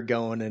her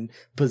going and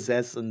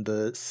possessing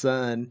the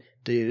son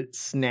to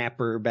snap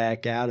her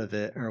back out of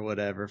it or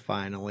whatever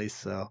finally.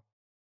 So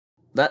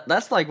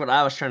that's like what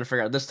I was trying to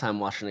figure out this time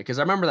watching it, because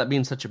I remember that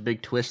being such a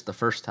big twist the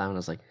first time, and I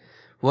was like,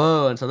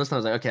 whoa. And so this time I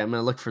was like, okay, I'm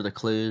going to look for the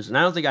clues. And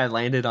I don't think I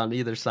landed on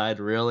either side,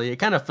 really. It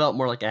kind of felt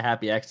more like a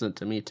happy accident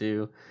to me,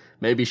 too.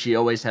 Maybe she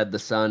always had the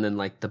son in,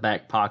 like, the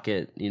back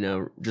pocket, you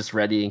know, just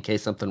ready in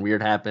case something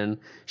weird happened.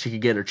 She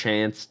could get her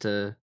chance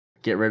to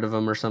get rid of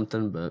him or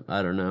something, but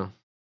I don't know.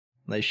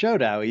 They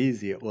showed how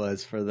easy it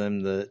was for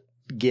them to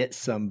get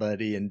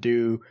somebody and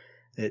do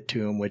it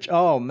to him, which,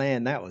 oh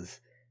man, that was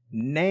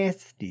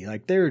nasty.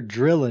 Like, they were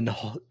drilling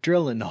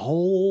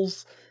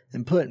holes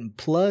and putting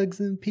plugs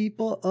in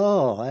people.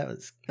 Oh, I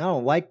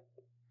don't like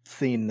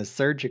seeing the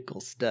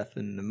surgical stuff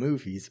in the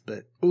movies,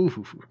 but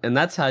ooh. And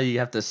that's how you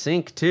have to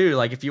sync too.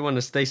 Like, if you want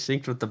to stay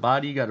synced with the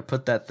body, you got to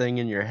put that thing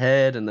in your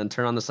head and then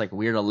turn on this like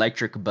weird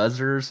electric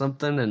buzzer or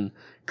something and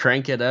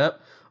crank it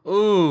up.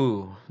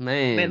 Ooh,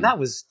 man. Man, that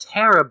was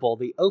terrible.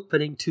 The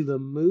opening to the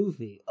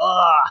movie.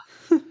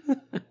 Ugh.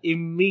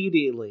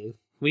 Immediately,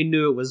 we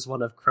knew it was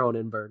one of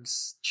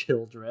Cronenberg's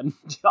children.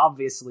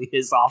 Obviously,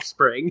 his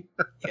offspring.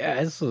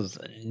 Yeah, this was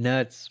a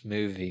nuts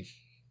movie.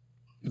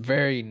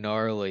 Very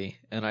gnarly.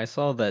 And I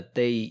saw that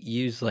they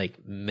use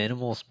like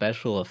minimal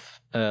special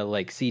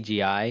like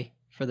CGI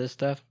for this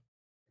stuff.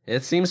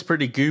 It seems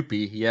pretty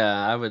goopy.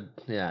 Yeah,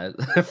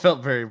 it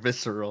felt very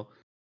visceral.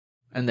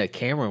 And the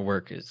camera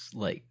work is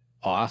like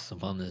awesome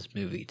on this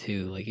movie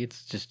too. Like,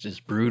 it's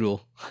just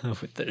brutal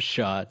with the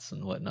shots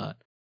and whatnot.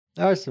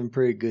 There are some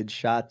pretty good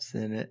shots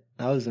in it.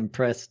 I was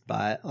impressed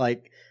by it.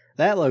 Like,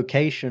 that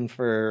location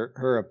for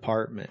her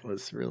apartment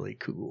was really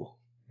cool.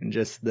 And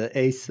just the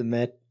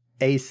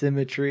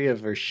asymmetry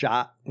of her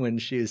shot when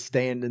she was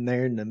standing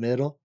there in the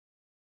middle.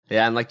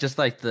 Yeah, and like just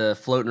like the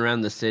floating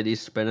around the city,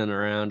 spinning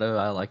around. Oh,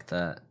 I like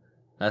that.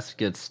 That's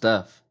good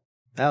stuff.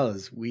 That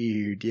was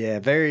weird. Yeah,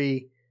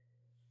 very.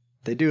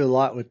 They do a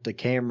lot with the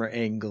camera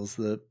angles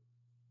that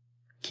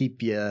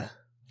keep you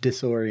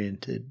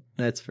disoriented.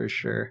 That's for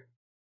sure.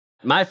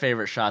 My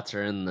favorite shots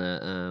are in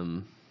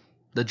the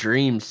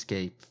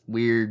dreamscape.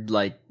 Weird,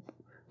 like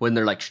when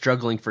they're like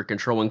struggling for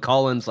control. When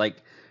Colin's like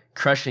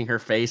crushing her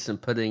face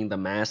and putting the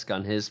mask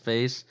on his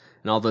face,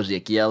 and all those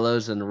like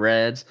yellows and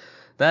reds.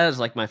 That is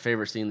like my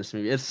favorite scene in this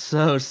movie. It's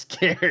so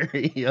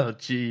scary. Oh,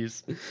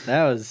 jeez.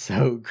 That was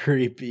so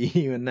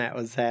creepy when that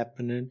was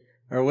happening.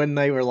 Or when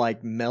they were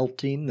like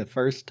melting the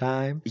first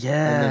time.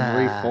 Yeah. And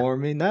then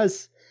reforming. That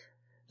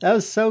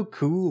was so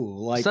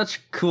cool. Like,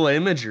 such cool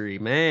imagery,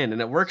 man.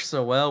 And it works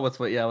so well with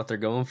what they're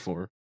going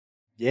for.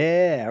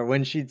 Yeah. Or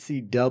when she'd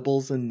see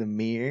doubles in the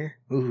mirror.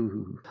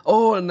 Ooh.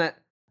 Oh, and that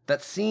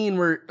scene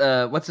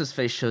where what's his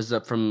face shows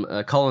up from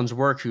Colin's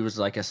work, who was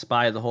like a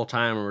spy the whole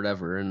time or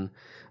whatever, and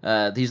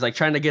he's like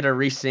trying to get her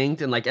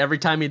resynced, and like every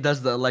time he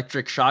does the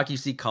electric shock, you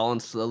see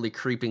Colin slowly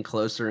creeping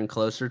closer and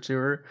closer to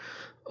her.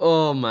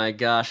 Oh my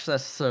gosh,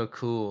 that's so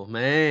cool,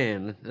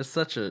 man! It's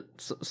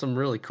some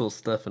really cool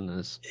stuff in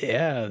this.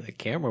 Yeah, the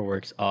camera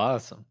work's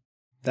awesome.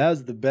 That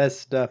was the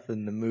best stuff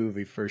in the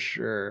movie for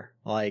sure.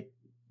 Like,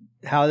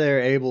 how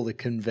they're able to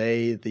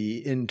convey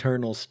the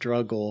internal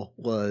struggle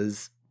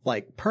was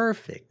like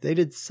perfect. They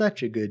did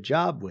such a good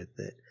job with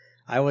it.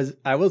 I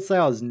will say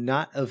I was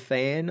not a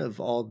fan of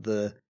all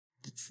the,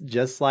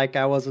 just like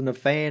I wasn't a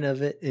fan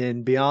of it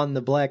in Beyond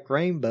the Black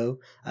Rainbow.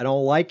 I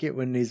don't like it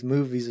when these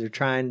movies are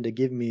trying to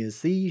give me a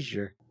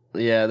seizure.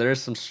 Yeah,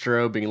 there's some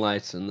strobing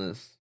lights in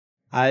this.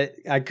 I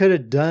could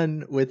have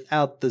done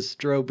without the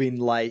strobing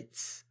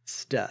lights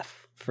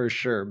stuff for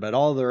sure, but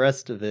all the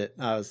rest of it,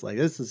 I was like,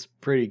 this is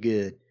pretty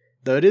good.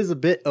 Though it is a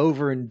bit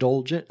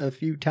overindulgent a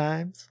few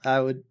times,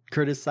 I would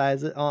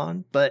criticize it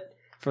on. But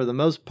for the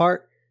most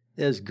part,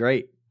 it was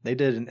great. They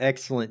did an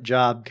excellent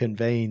job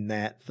conveying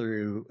that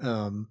through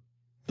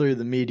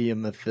the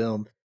medium of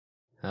film.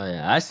 Oh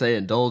yeah, I say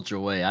indulge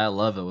away. I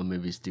love it when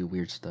movies do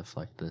weird stuff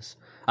like this.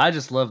 I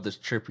just love this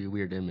trippy,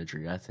 weird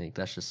imagery. I think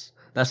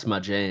that's my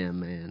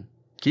jam, man.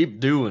 Keep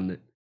doing it.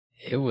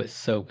 It was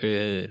so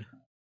good.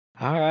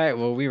 All right,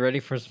 well, we ready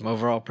for some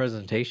overall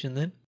presentation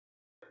then?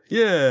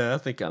 Yeah, I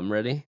think I'm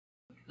ready.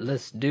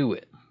 Let's do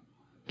it.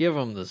 Give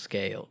them the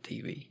scale,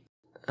 TV.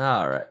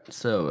 All right,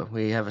 so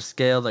we have a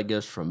scale that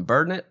goes from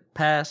burn it,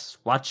 pass,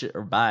 watch it,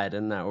 or buy it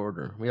in that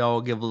order. We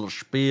all give a little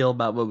spiel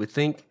about what we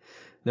think,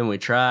 then we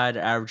try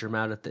to average them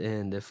out at the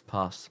end if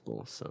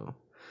possible. So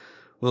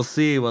we'll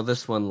see where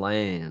this one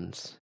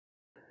lands.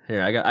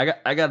 Here,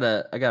 I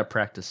gotta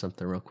practice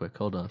something real quick.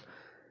 Hold on.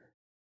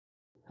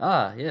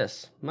 Ah,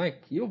 yes,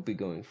 Mike, you'll be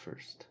going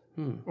first.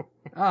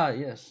 Ah,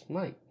 yes,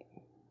 Mike.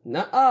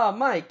 No,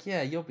 Mike,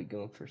 yeah, you'll be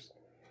going first.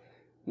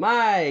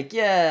 Mike,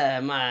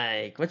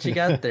 what you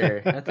got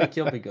there? I think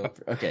you'll be going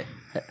first. Okay.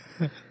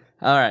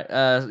 All right.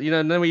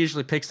 Then we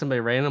usually pick somebody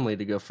randomly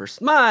to go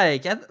first.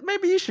 Mike,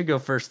 maybe you should go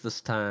first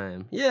this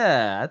time.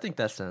 Yeah, I think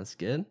that sounds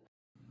good.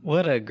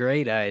 What a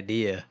great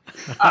idea.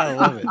 I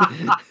love it.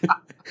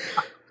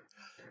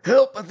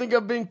 Help, I think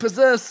I'm being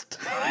possessed.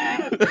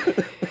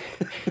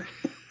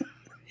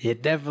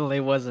 It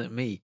definitely wasn't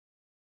me.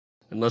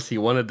 Unless he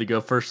wanted to go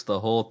first the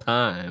whole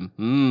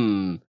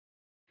time.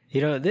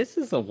 This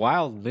is a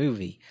wild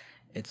movie.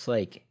 It's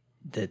like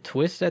the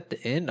twist at the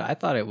end, I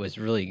thought it was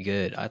really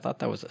good. I thought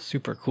that was a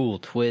super cool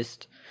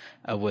twist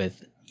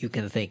with, you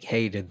can think,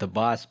 hey, did the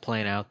boss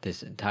plan out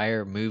this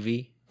entire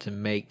movie to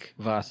make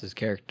Voss's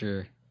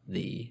character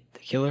the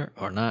killer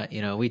or not?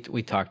 You know, we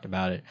talked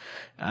about it,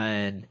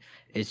 and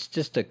it's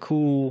just a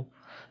cool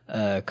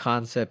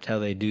concept how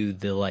they do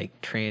the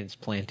like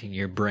transplanting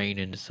your brain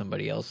into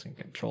somebody else and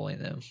controlling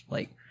them.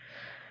 Like,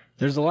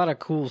 there's a lot of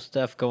cool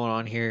stuff going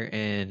on here,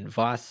 and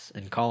Voss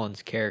and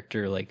Colin's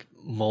character like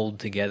mold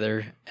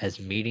together as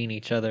meeting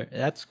each other.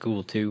 That's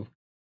cool too.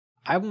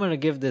 I'm gonna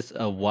give this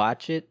a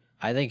watch it.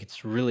 I think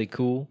it's really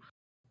cool,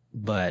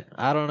 but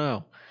I don't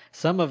know.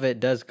 Some of it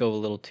does go a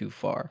little too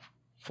far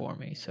for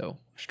me. So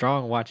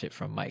strong watch it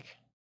from Mike.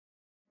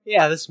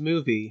 Yeah, this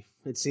movie,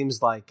 it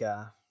seems like,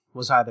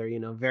 was either,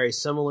 very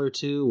similar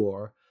to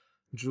or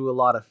drew a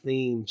lot of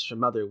themes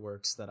from other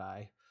works that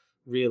I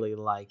really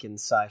like in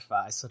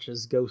sci-fi, such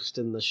as Ghost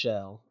in the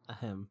Shell.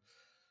 Ahem.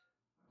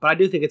 But I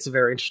do think it's a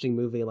very interesting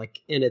movie, like,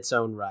 in its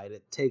own right.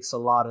 It takes a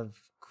lot of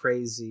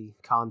crazy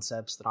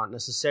concepts that aren't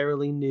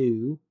necessarily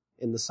new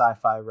in the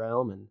sci-fi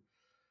realm and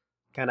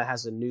kind of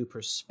has a new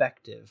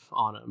perspective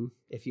on them,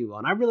 if you will.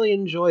 And I really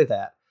enjoy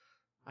that.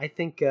 I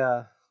think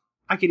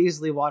I could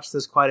easily watch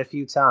this quite a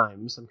few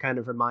times. I'm kind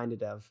of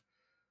reminded of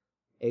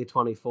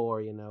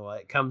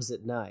A24, It Comes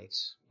at Night,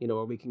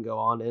 where we can go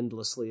on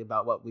endlessly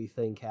about what we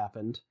think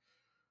happened.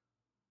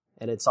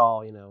 And it's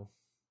all,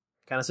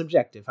 kind of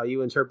subjective, how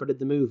you interpreted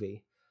the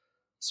movie.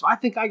 So I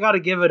think I gotta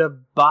give it a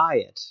buy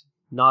it,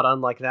 not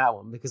unlike that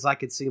one, because I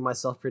could see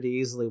myself pretty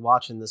easily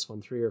watching this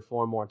one 3 or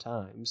 4 more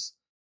times.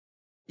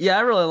 Yeah,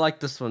 I really like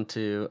this one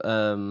too.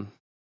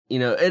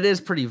 It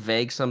is pretty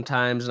vague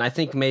sometimes, and I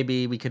think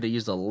maybe we could have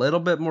used a little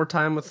bit more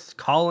time with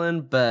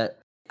Colin, but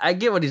I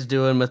get what he's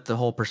doing with the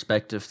whole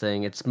perspective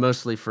thing. It's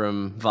mostly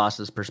from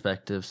Voss's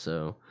perspective,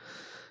 so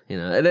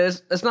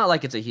it's not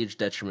like it's a huge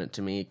detriment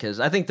to me, because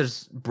I think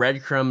there's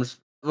breadcrumbs,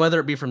 whether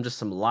it be from just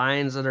some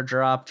lines that are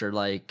dropped or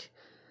like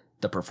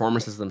the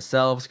performances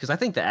themselves, because I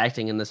think the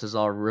acting in this is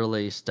all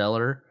really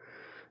stellar.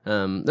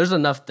 There's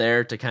enough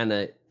there to kind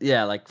of,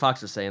 like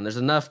Fox is saying, there's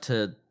enough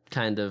to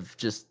kind of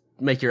just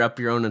make your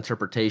own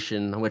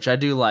interpretation, which I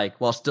do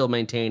like, while still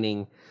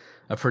maintaining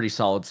a pretty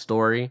solid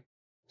story.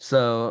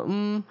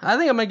 So I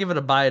think I might give it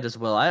a buy it as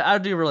well. I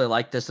do really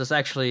like this. This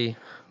actually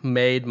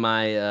made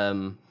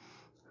my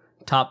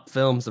top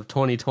films of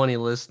 2020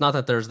 list. Not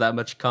that there's that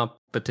much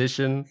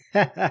competition,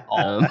 but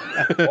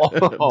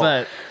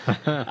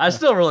I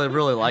still really,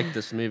 really like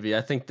this movie.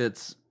 I think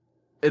that's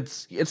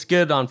it's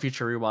good on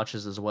future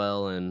rewatches as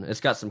well, and it's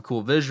got some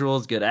cool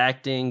visuals, good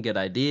acting, good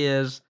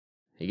ideas.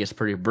 It gets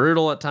pretty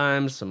brutal at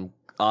times, some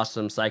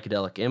awesome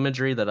psychedelic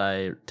imagery that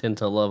I tend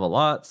to love a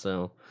lot.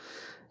 So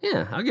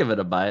yeah, I'll give it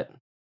a buy it.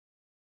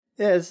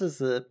 Yeah, this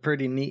is a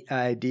pretty neat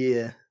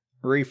idea,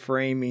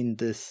 reframing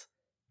this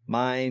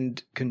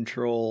mind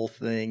control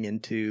thing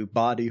into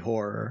body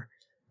horror.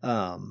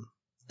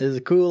 Is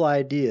a cool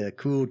idea,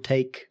 cool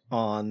take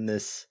on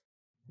this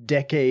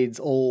decades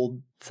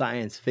old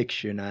science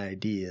fiction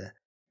idea.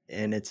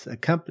 And it's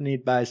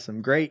accompanied by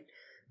some great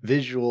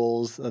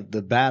visuals of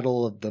the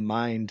Battle of the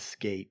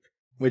Mindscape,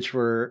 which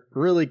were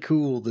really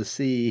cool to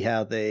see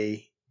how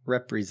they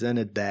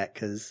represented that,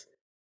 because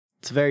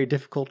it's very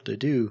difficult to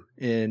do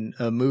in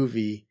a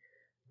movie,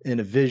 in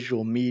a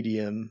visual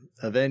medium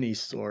of any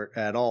sort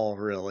at all,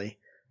 really.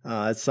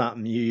 It's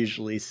something you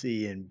usually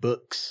see in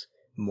books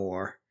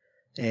more.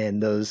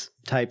 And those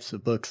types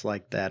of books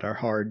like that are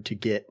hard to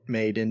get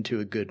made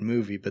into a good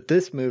movie. But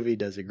this movie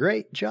does a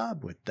great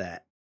job with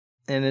that.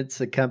 And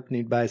it's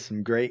accompanied by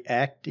some great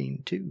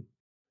acting, too.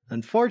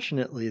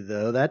 Unfortunately,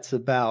 though, that's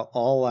about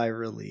all I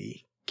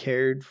really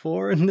cared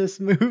for in this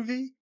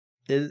movie.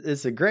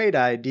 It's a great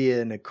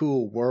idea and a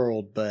cool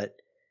world, but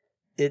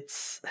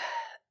it's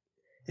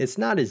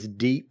not as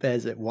deep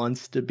as it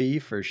wants to be,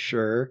 for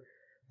sure.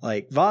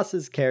 Like,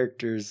 Voss's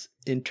character's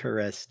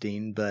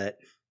interesting, but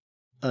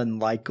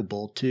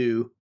unlikable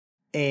too.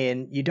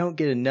 And you don't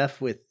get enough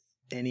with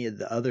any of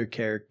the other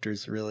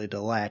characters really to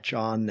latch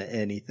on to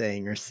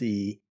anything or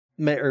see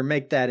or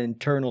make that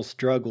internal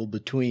struggle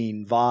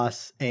between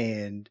Voss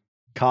and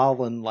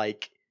Colin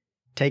like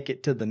take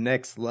it to the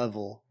next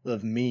level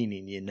of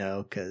meaning,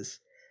 because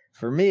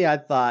for me, I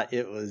thought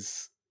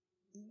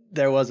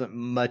there wasn't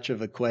much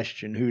of a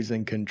question who's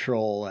in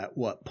control at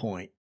what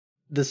point.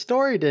 The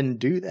story didn't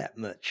do that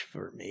much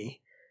for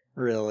me,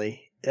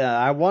 really.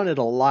 I wanted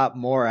a lot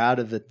more out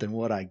of it than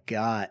what I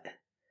got.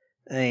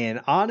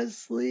 And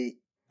honestly,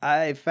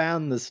 I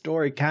found the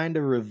story kind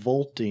of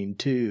revolting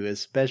too,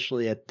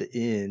 especially at the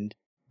end.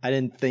 I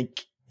didn't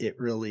think it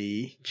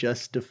really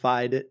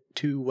justified it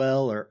too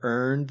well or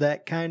earned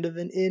that kind of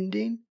an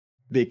ending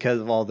because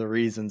of all the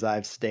reasons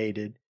I've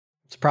stated.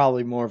 It's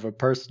probably more of a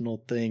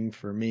personal thing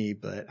for me,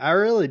 but I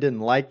really didn't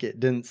like it.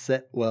 Didn't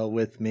sit well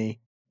with me.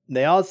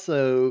 They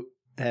also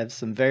have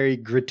some very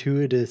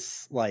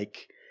gratuitous,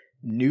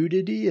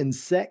 nudity and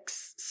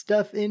sex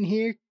stuff in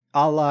here,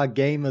 a la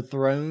Game of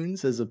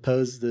Thrones, as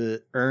opposed to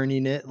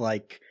earning it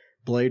like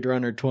Blade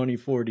Runner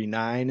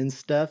 2049 and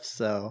stuff,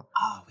 so...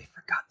 Oh, we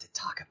forgot to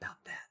talk about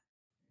that.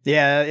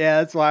 Yeah,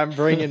 that's why I'm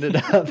bringing it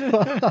up.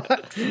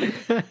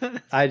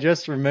 I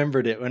just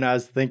remembered it when I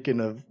was thinking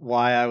of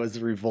why I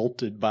was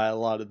revolted by a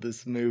lot of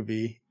this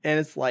movie. And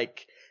it's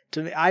like,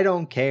 to me, I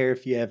don't care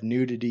if you have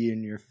nudity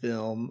in your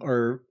film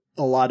or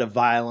a lot of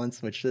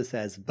violence, which this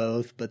has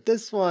both, but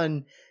this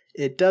one,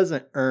 it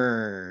doesn't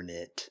earn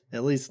it.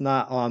 At least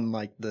not on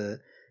like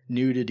the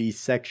nudity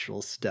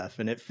sexual stuff.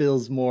 And it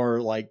feels more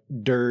like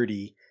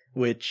dirty,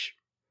 which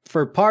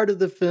for part of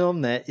the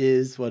film, that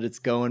is what it's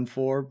going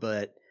for,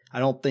 but I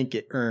don't think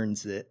it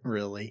earns it,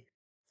 really.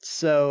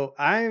 So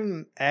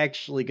I'm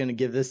actually going to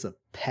give this a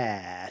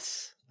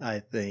pass, I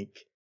think.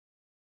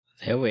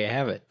 There we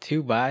have it.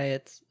 2 buy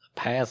it, a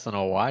pass, and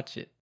a watch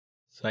it.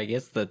 So I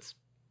guess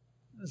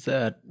is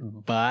that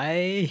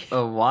buy?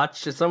 A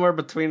watch it, somewhere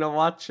between a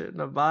watch it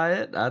and a buy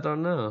it? I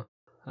don't know.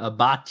 A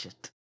botch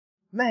it.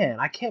 Man,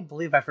 I can't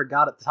believe I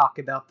forgot to talk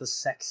about the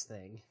sex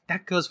thing.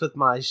 That goes with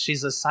my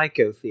she's a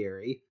psycho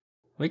theory.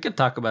 We could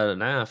talk about it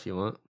now if you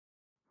want.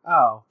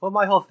 Oh, well,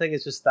 my whole thing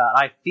is just that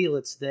I feel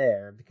it's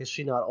there because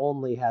she not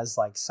only has,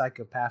 like,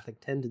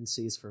 psychopathic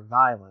tendencies for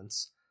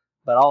violence,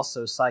 but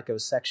also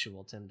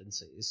psychosexual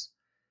tendencies.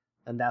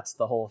 And that's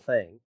the whole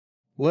thing.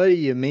 What do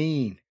you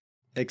mean?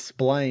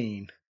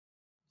 Explain.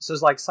 So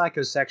it's like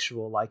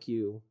psychosexual, like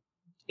you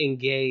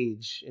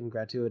engage in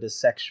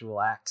gratuitous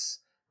sexual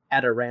acts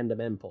at a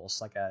random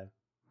impulse.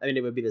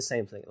 It would be the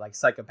same thing, like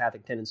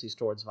psychopathic tendencies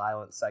towards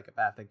violence,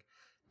 psychopathic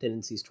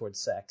tendencies towards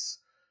sex.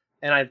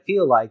 And I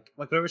feel like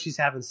whenever she's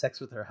having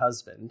sex with her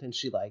husband and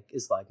she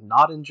is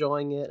not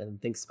enjoying it and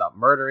thinks about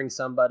murdering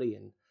somebody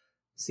and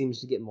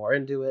seems to get more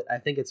into it, I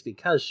think it's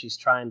because she's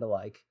trying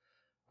to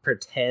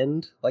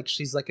pretend like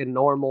she's like a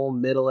normal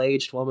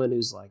middle-aged woman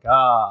who's like,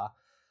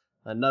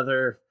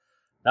 another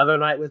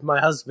night with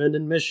my husband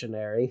and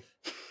missionary.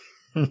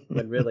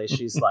 When really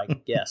she's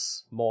like,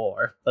 yes,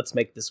 more. Let's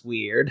make this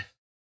weird.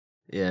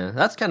 Yeah,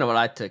 that's kind of what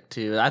I took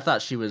too. I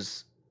thought she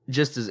was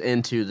just as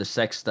into the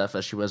sex stuff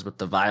as she was with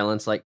the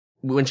violence. Like,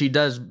 when she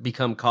does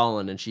become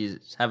Colin and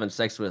she's having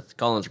sex with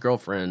Colin's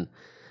girlfriend,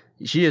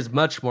 she is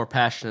much more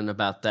passionate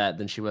about that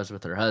than she was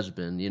with her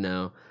husband, you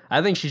know?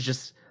 I think she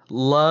just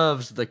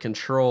loves the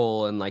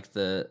control and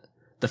the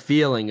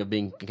feeling of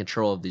being in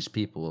control of these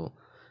people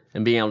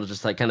and being able to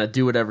just kind of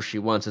do whatever she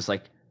wants. It's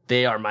like,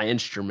 they are my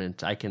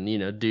instrument. I can,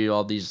 do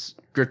all these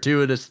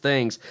gratuitous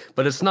things,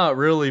 but it's not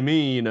really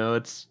me,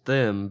 it's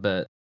them.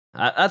 But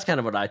that's kind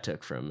of what I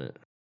took from it.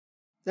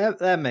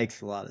 That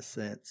makes a lot of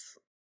sense.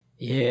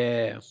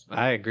 Yeah,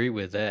 I agree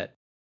with that.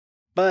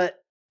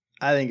 But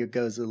I think it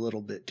goes a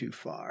little bit too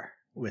far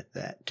with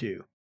that,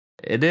 too.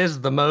 It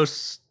is the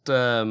most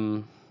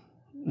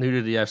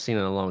nudity I've seen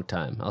in a long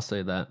time. I'll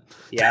say that.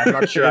 Yeah, I'm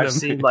not sure I've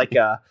seen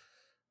a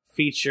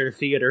feature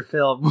theater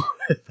film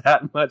with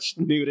that much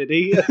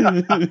nudity.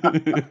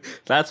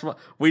 That's what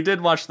we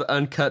did watch the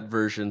uncut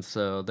version,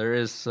 so there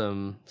is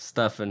some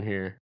stuff in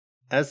here.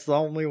 That's the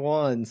only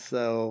one,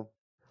 so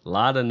a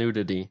lot of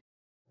nudity.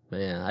 But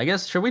yeah, I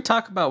guess, should we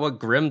talk about what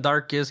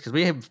grimdark is? Because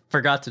we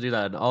forgot to do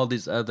that in all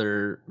these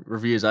other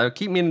reviews. I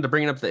keep meaning to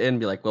bring it up at the end and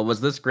be like, well,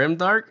 was this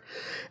grimdark?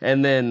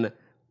 And then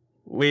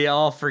we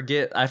all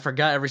forget. I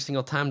forgot every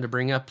single time to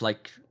bring up,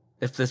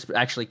 if this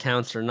actually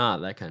counts or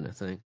not, that kind of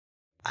thing.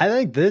 I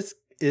think this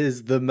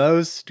is the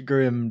most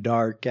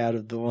grimdark out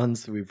of the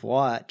ones we've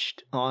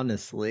watched,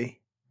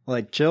 honestly.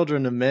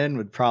 Children of Men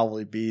would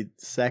probably be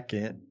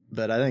second,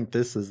 but I think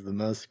this is the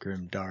most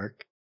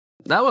grimdark.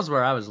 That was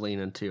where I was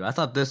leaning to. I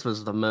thought this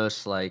was the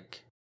most whatever.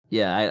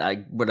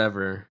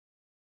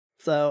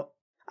 So,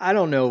 I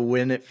don't know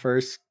when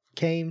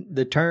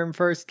the term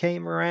first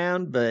came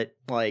around, but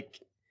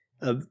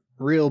a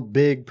real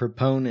big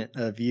proponent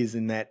of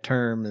using that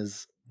term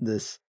is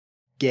this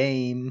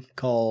game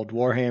called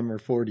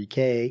Warhammer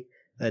 40K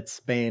that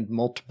spanned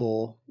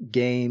multiple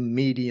game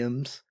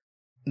mediums.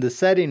 The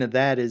setting of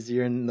that is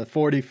you're in the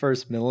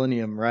 41st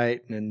millennium,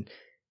 right? And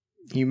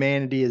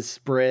humanity is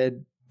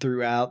spread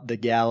throughout the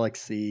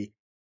galaxy.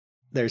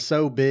 They're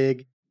so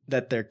big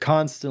that they're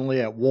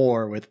constantly at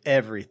war with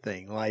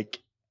everything.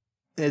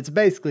 It's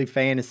basically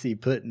fantasy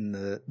put in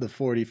the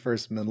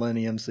 41st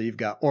millennium. So you've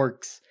got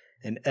orcs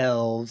and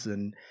elves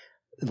and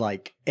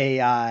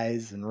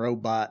AIs and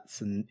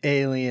robots and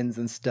aliens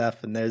and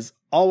stuff. And there's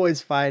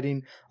always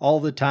fighting all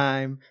the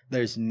time.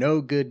 There's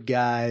no good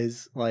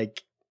guys.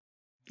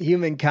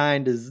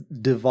 Humankind has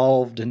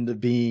devolved into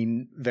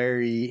being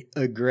very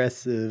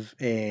aggressive,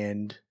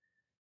 and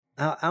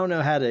I don't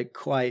know how to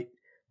quite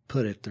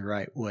put it the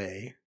right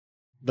way,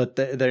 but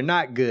they're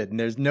not good, and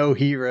there's no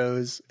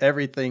heroes.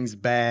 Everything's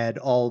bad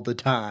all the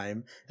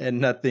time, and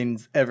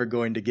nothing's ever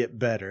going to get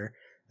better.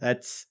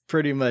 That's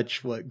pretty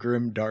much what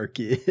grimdark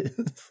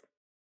is.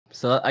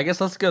 So I guess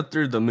let's go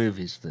through the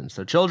movies then.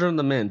 So Children of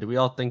the Men, do we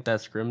all think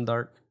that's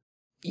grimdark?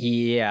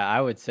 Yeah,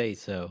 I would say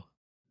so.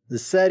 The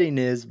setting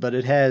is, but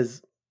it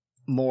has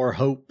more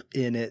hope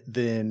in it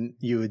than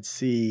you would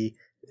see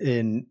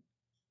in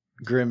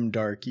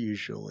grimdark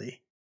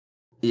usually.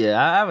 Yeah,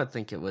 I would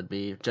think it would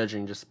be,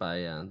 judging just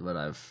by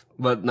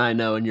what I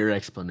know in your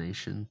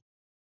explanation.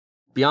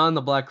 Beyond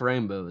the Black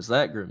Rainbow, is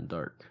that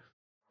grimdark?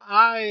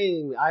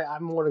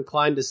 I'm more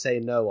inclined to say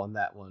no on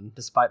that one,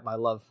 despite my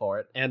love for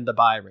it and the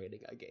buy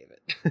rating I gave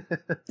it.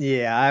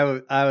 Yeah,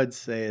 I would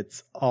say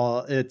it's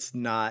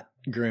not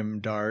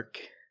grimdark.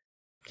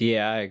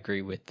 Yeah, I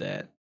agree with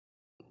that.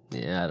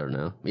 Yeah, I don't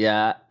know.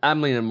 Yeah,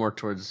 I'm leaning more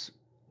towards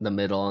the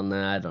middle on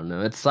that. I don't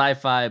know. It's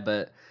sci-fi,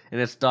 and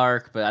it's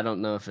dark, but I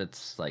don't know if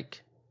it's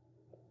like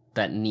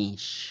that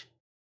niche.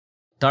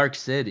 Dark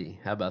City.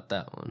 How about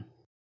that one?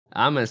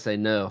 I'm gonna say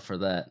no for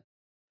that.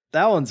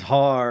 That one's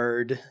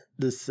hard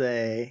to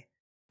say.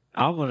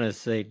 I'm gonna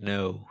say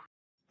no.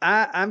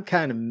 I'm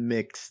kind of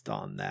mixed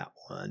on that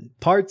one.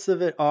 Parts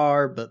of it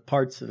are, but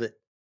parts of it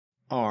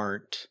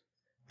aren't.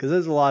 Because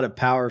there's a lot of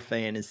power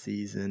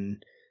fantasies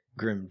and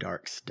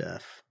grimdark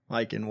stuff,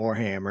 like in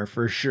Warhammer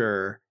for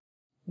sure.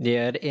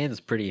 Yeah, it ends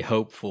pretty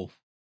hopeful.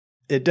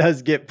 It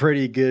does get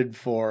pretty good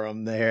for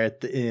them there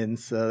at the end,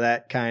 so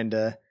that kind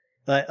of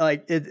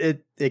like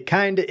it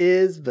kind of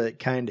is, but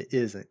kind of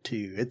isn't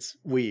too. It's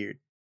weird.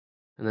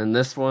 And then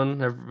this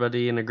one,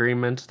 everybody in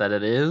agreement that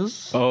it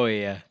is? Oh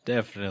yeah,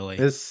 definitely.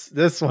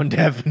 This one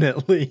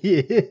definitely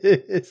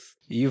is.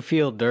 You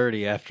feel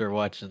dirty after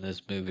watching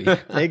this movie.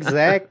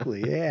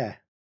 Exactly, yeah.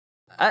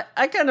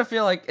 I kind of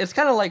feel like it's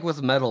kind of like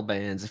with metal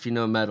bands, if you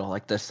know metal,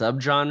 like the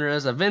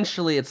subgenres.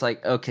 Eventually, it's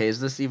like, okay, is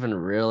this even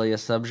really a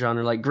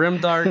subgenre? Like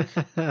grimdark,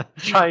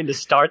 Trying to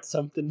start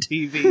something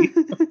TV.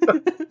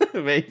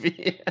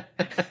 maybe.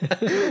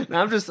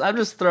 No, I'm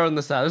just throwing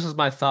this out. This is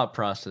my thought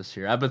process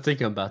here. I've been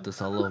thinking about this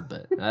a little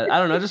bit. I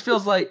don't know. It just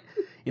feels like,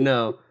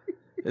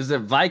 is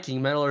it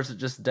Viking metal or is it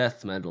just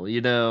death metal?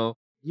 You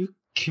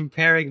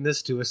comparing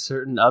this to a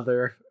certain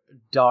other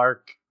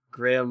dark,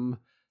 grim,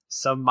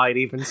 some might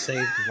even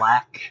say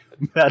black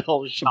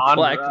metal genre.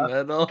 Black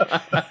metal.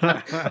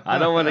 I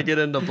don't want to get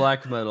into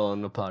black metal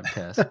on the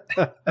podcast.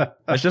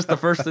 It's just the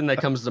first thing that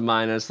comes to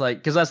mind. It's like,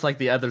 because that's like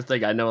the other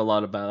thing I know a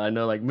lot about. I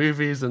know like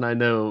movies and I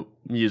know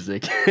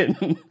music.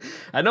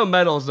 I know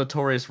metal is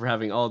notorious for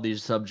having all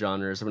these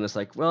subgenres. When it's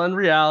like, well, in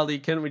reality,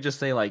 can't we just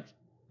say like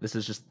this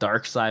is just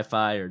dark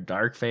sci-fi or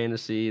dark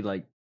fantasy?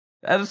 Like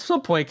at some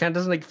point,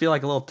 doesn't it feel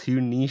like a little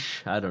too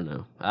niche? I don't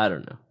know.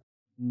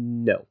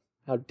 No.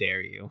 How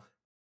dare you?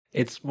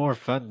 It's more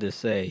fun to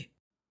say.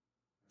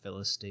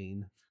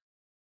 Philistine.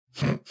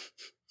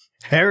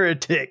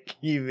 Heretic,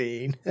 you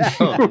mean?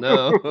 Oh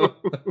no.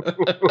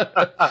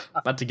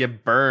 About to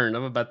get burned.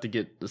 I'm about to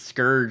get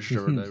scourged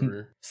or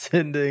whatever.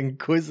 Send the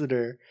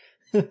Inquisitor.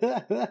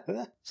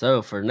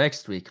 So for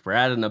next week, we're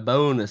adding a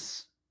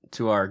bonus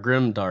to our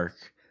Grimdark.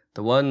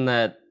 The one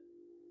that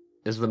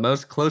is the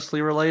most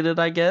closely related,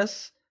 I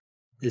guess.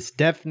 It's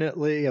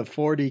definitely a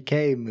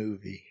 40K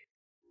movie.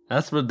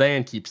 That's what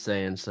Dan keeps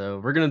saying, so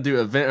we're going to do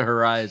Event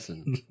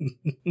Horizon.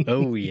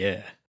 Oh,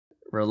 yeah.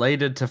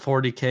 Related to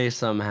 40K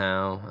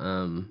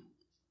somehow.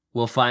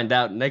 We'll find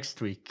out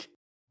next week.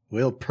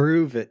 We'll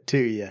prove it to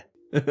you.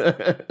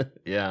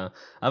 Yeah.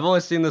 I've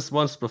only seen this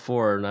once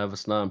before, and I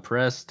was not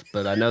impressed,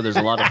 but I know there's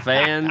a lot of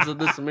fans of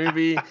this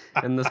movie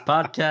and this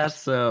podcast,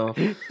 so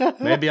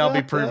maybe I'll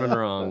be proven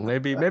wrong.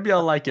 Maybe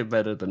I'll like it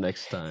better the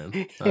next time.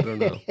 I don't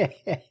know.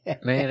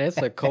 Man, it's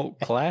a cult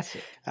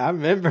classic. I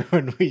remember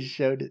when we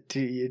showed it to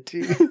you,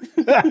 too.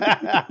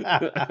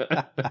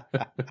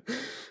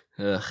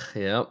 Ugh,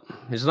 yep.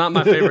 He's not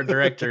my favorite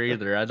director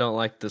either. I don't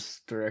like this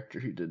director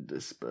who did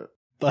this,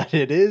 But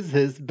it is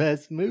his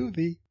best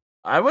movie.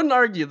 I wouldn't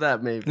argue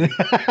that, maybe.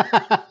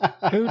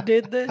 Who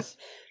did this?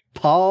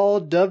 Paul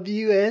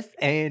W.S.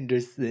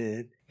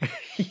 Anderson.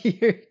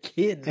 You're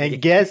kidding me.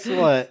 And guess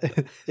what?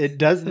 It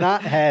does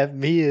not have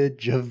Mia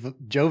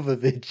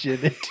Jovovich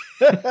in it.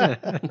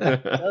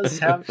 It does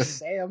have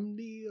Sam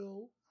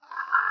Neill.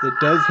 It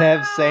does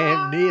have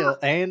Sam Neill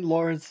and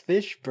Lawrence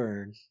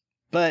Fishburne.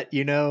 But,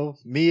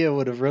 Mia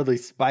would have really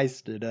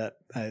spiced it up,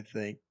 I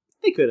think.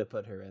 They could have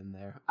put her in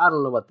there. I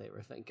don't know what they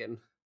were thinking.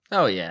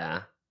 Oh,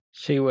 yeah.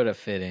 She would have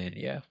fit in,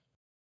 yeah.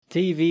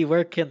 TV,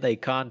 where can they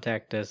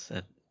contact us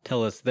and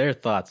tell us their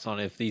thoughts on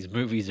if these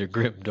movies are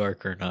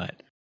grimdark or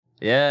not?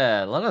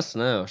 Yeah, let us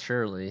know,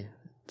 surely.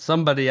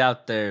 Somebody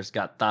out there's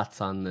got thoughts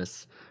on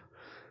this.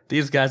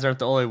 These guys aren't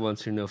the only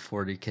ones who know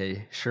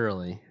 40K,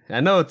 surely.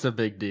 I know it's a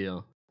big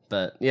deal.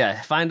 But yeah,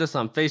 find us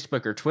on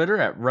Facebook or Twitter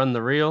at Run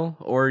The Real,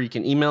 or you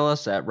can email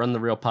us at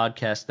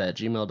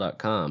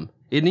runtherealpodcast@gmail.com.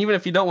 And even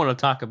if you don't want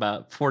to talk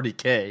about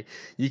 40K,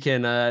 you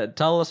can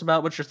tell us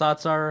about what your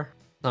thoughts are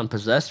on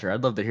Possessor.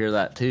 I'd love to hear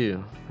that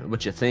too.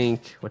 What you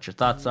think, what your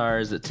thoughts are.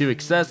 Is it too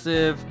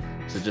excessive?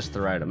 Is it just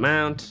the right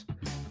amount?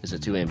 Is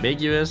it too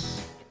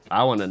ambiguous?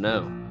 I want to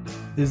know.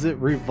 Is it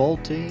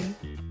revolting?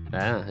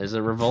 Yeah, is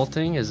it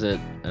revolting? Is it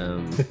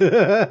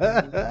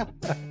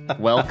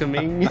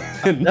welcoming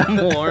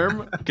and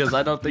warm? Because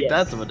I don't think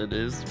that's what it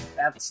is.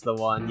 That's the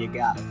one. You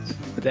got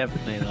it.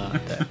 Definitely not.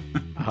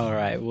 All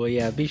right. Well,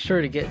 yeah, be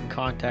sure to get in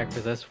contact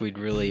with us. We'd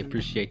really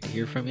appreciate to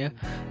hear from you.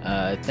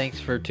 Thanks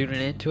for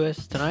tuning in to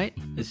us tonight.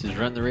 This is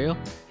Run The Real,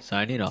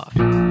 signing off.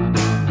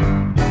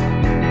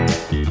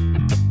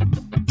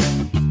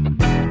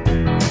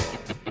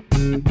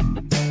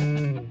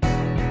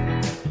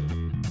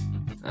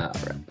 All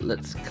right,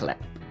 let's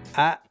clap.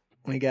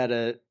 We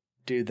gotta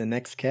do the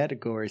next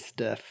category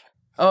stuff.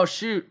 Oh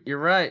shoot, you're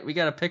right. We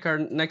gotta pick our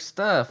next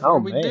stuff. What Oh, are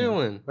we man.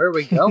 doing? Where are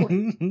we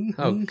going?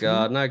 Oh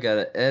god, now I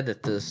gotta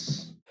edit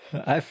this.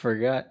 I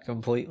forgot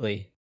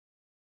completely.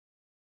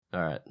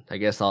 Alright, I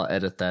guess I'll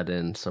edit that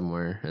in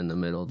somewhere in the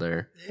middle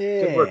there.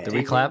 Yeah. work, Did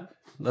we clap?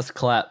 Let's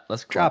clap.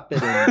 Let's clap.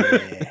 Drop it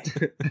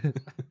in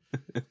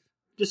there.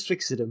 Just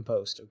fix it in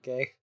post,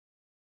 okay?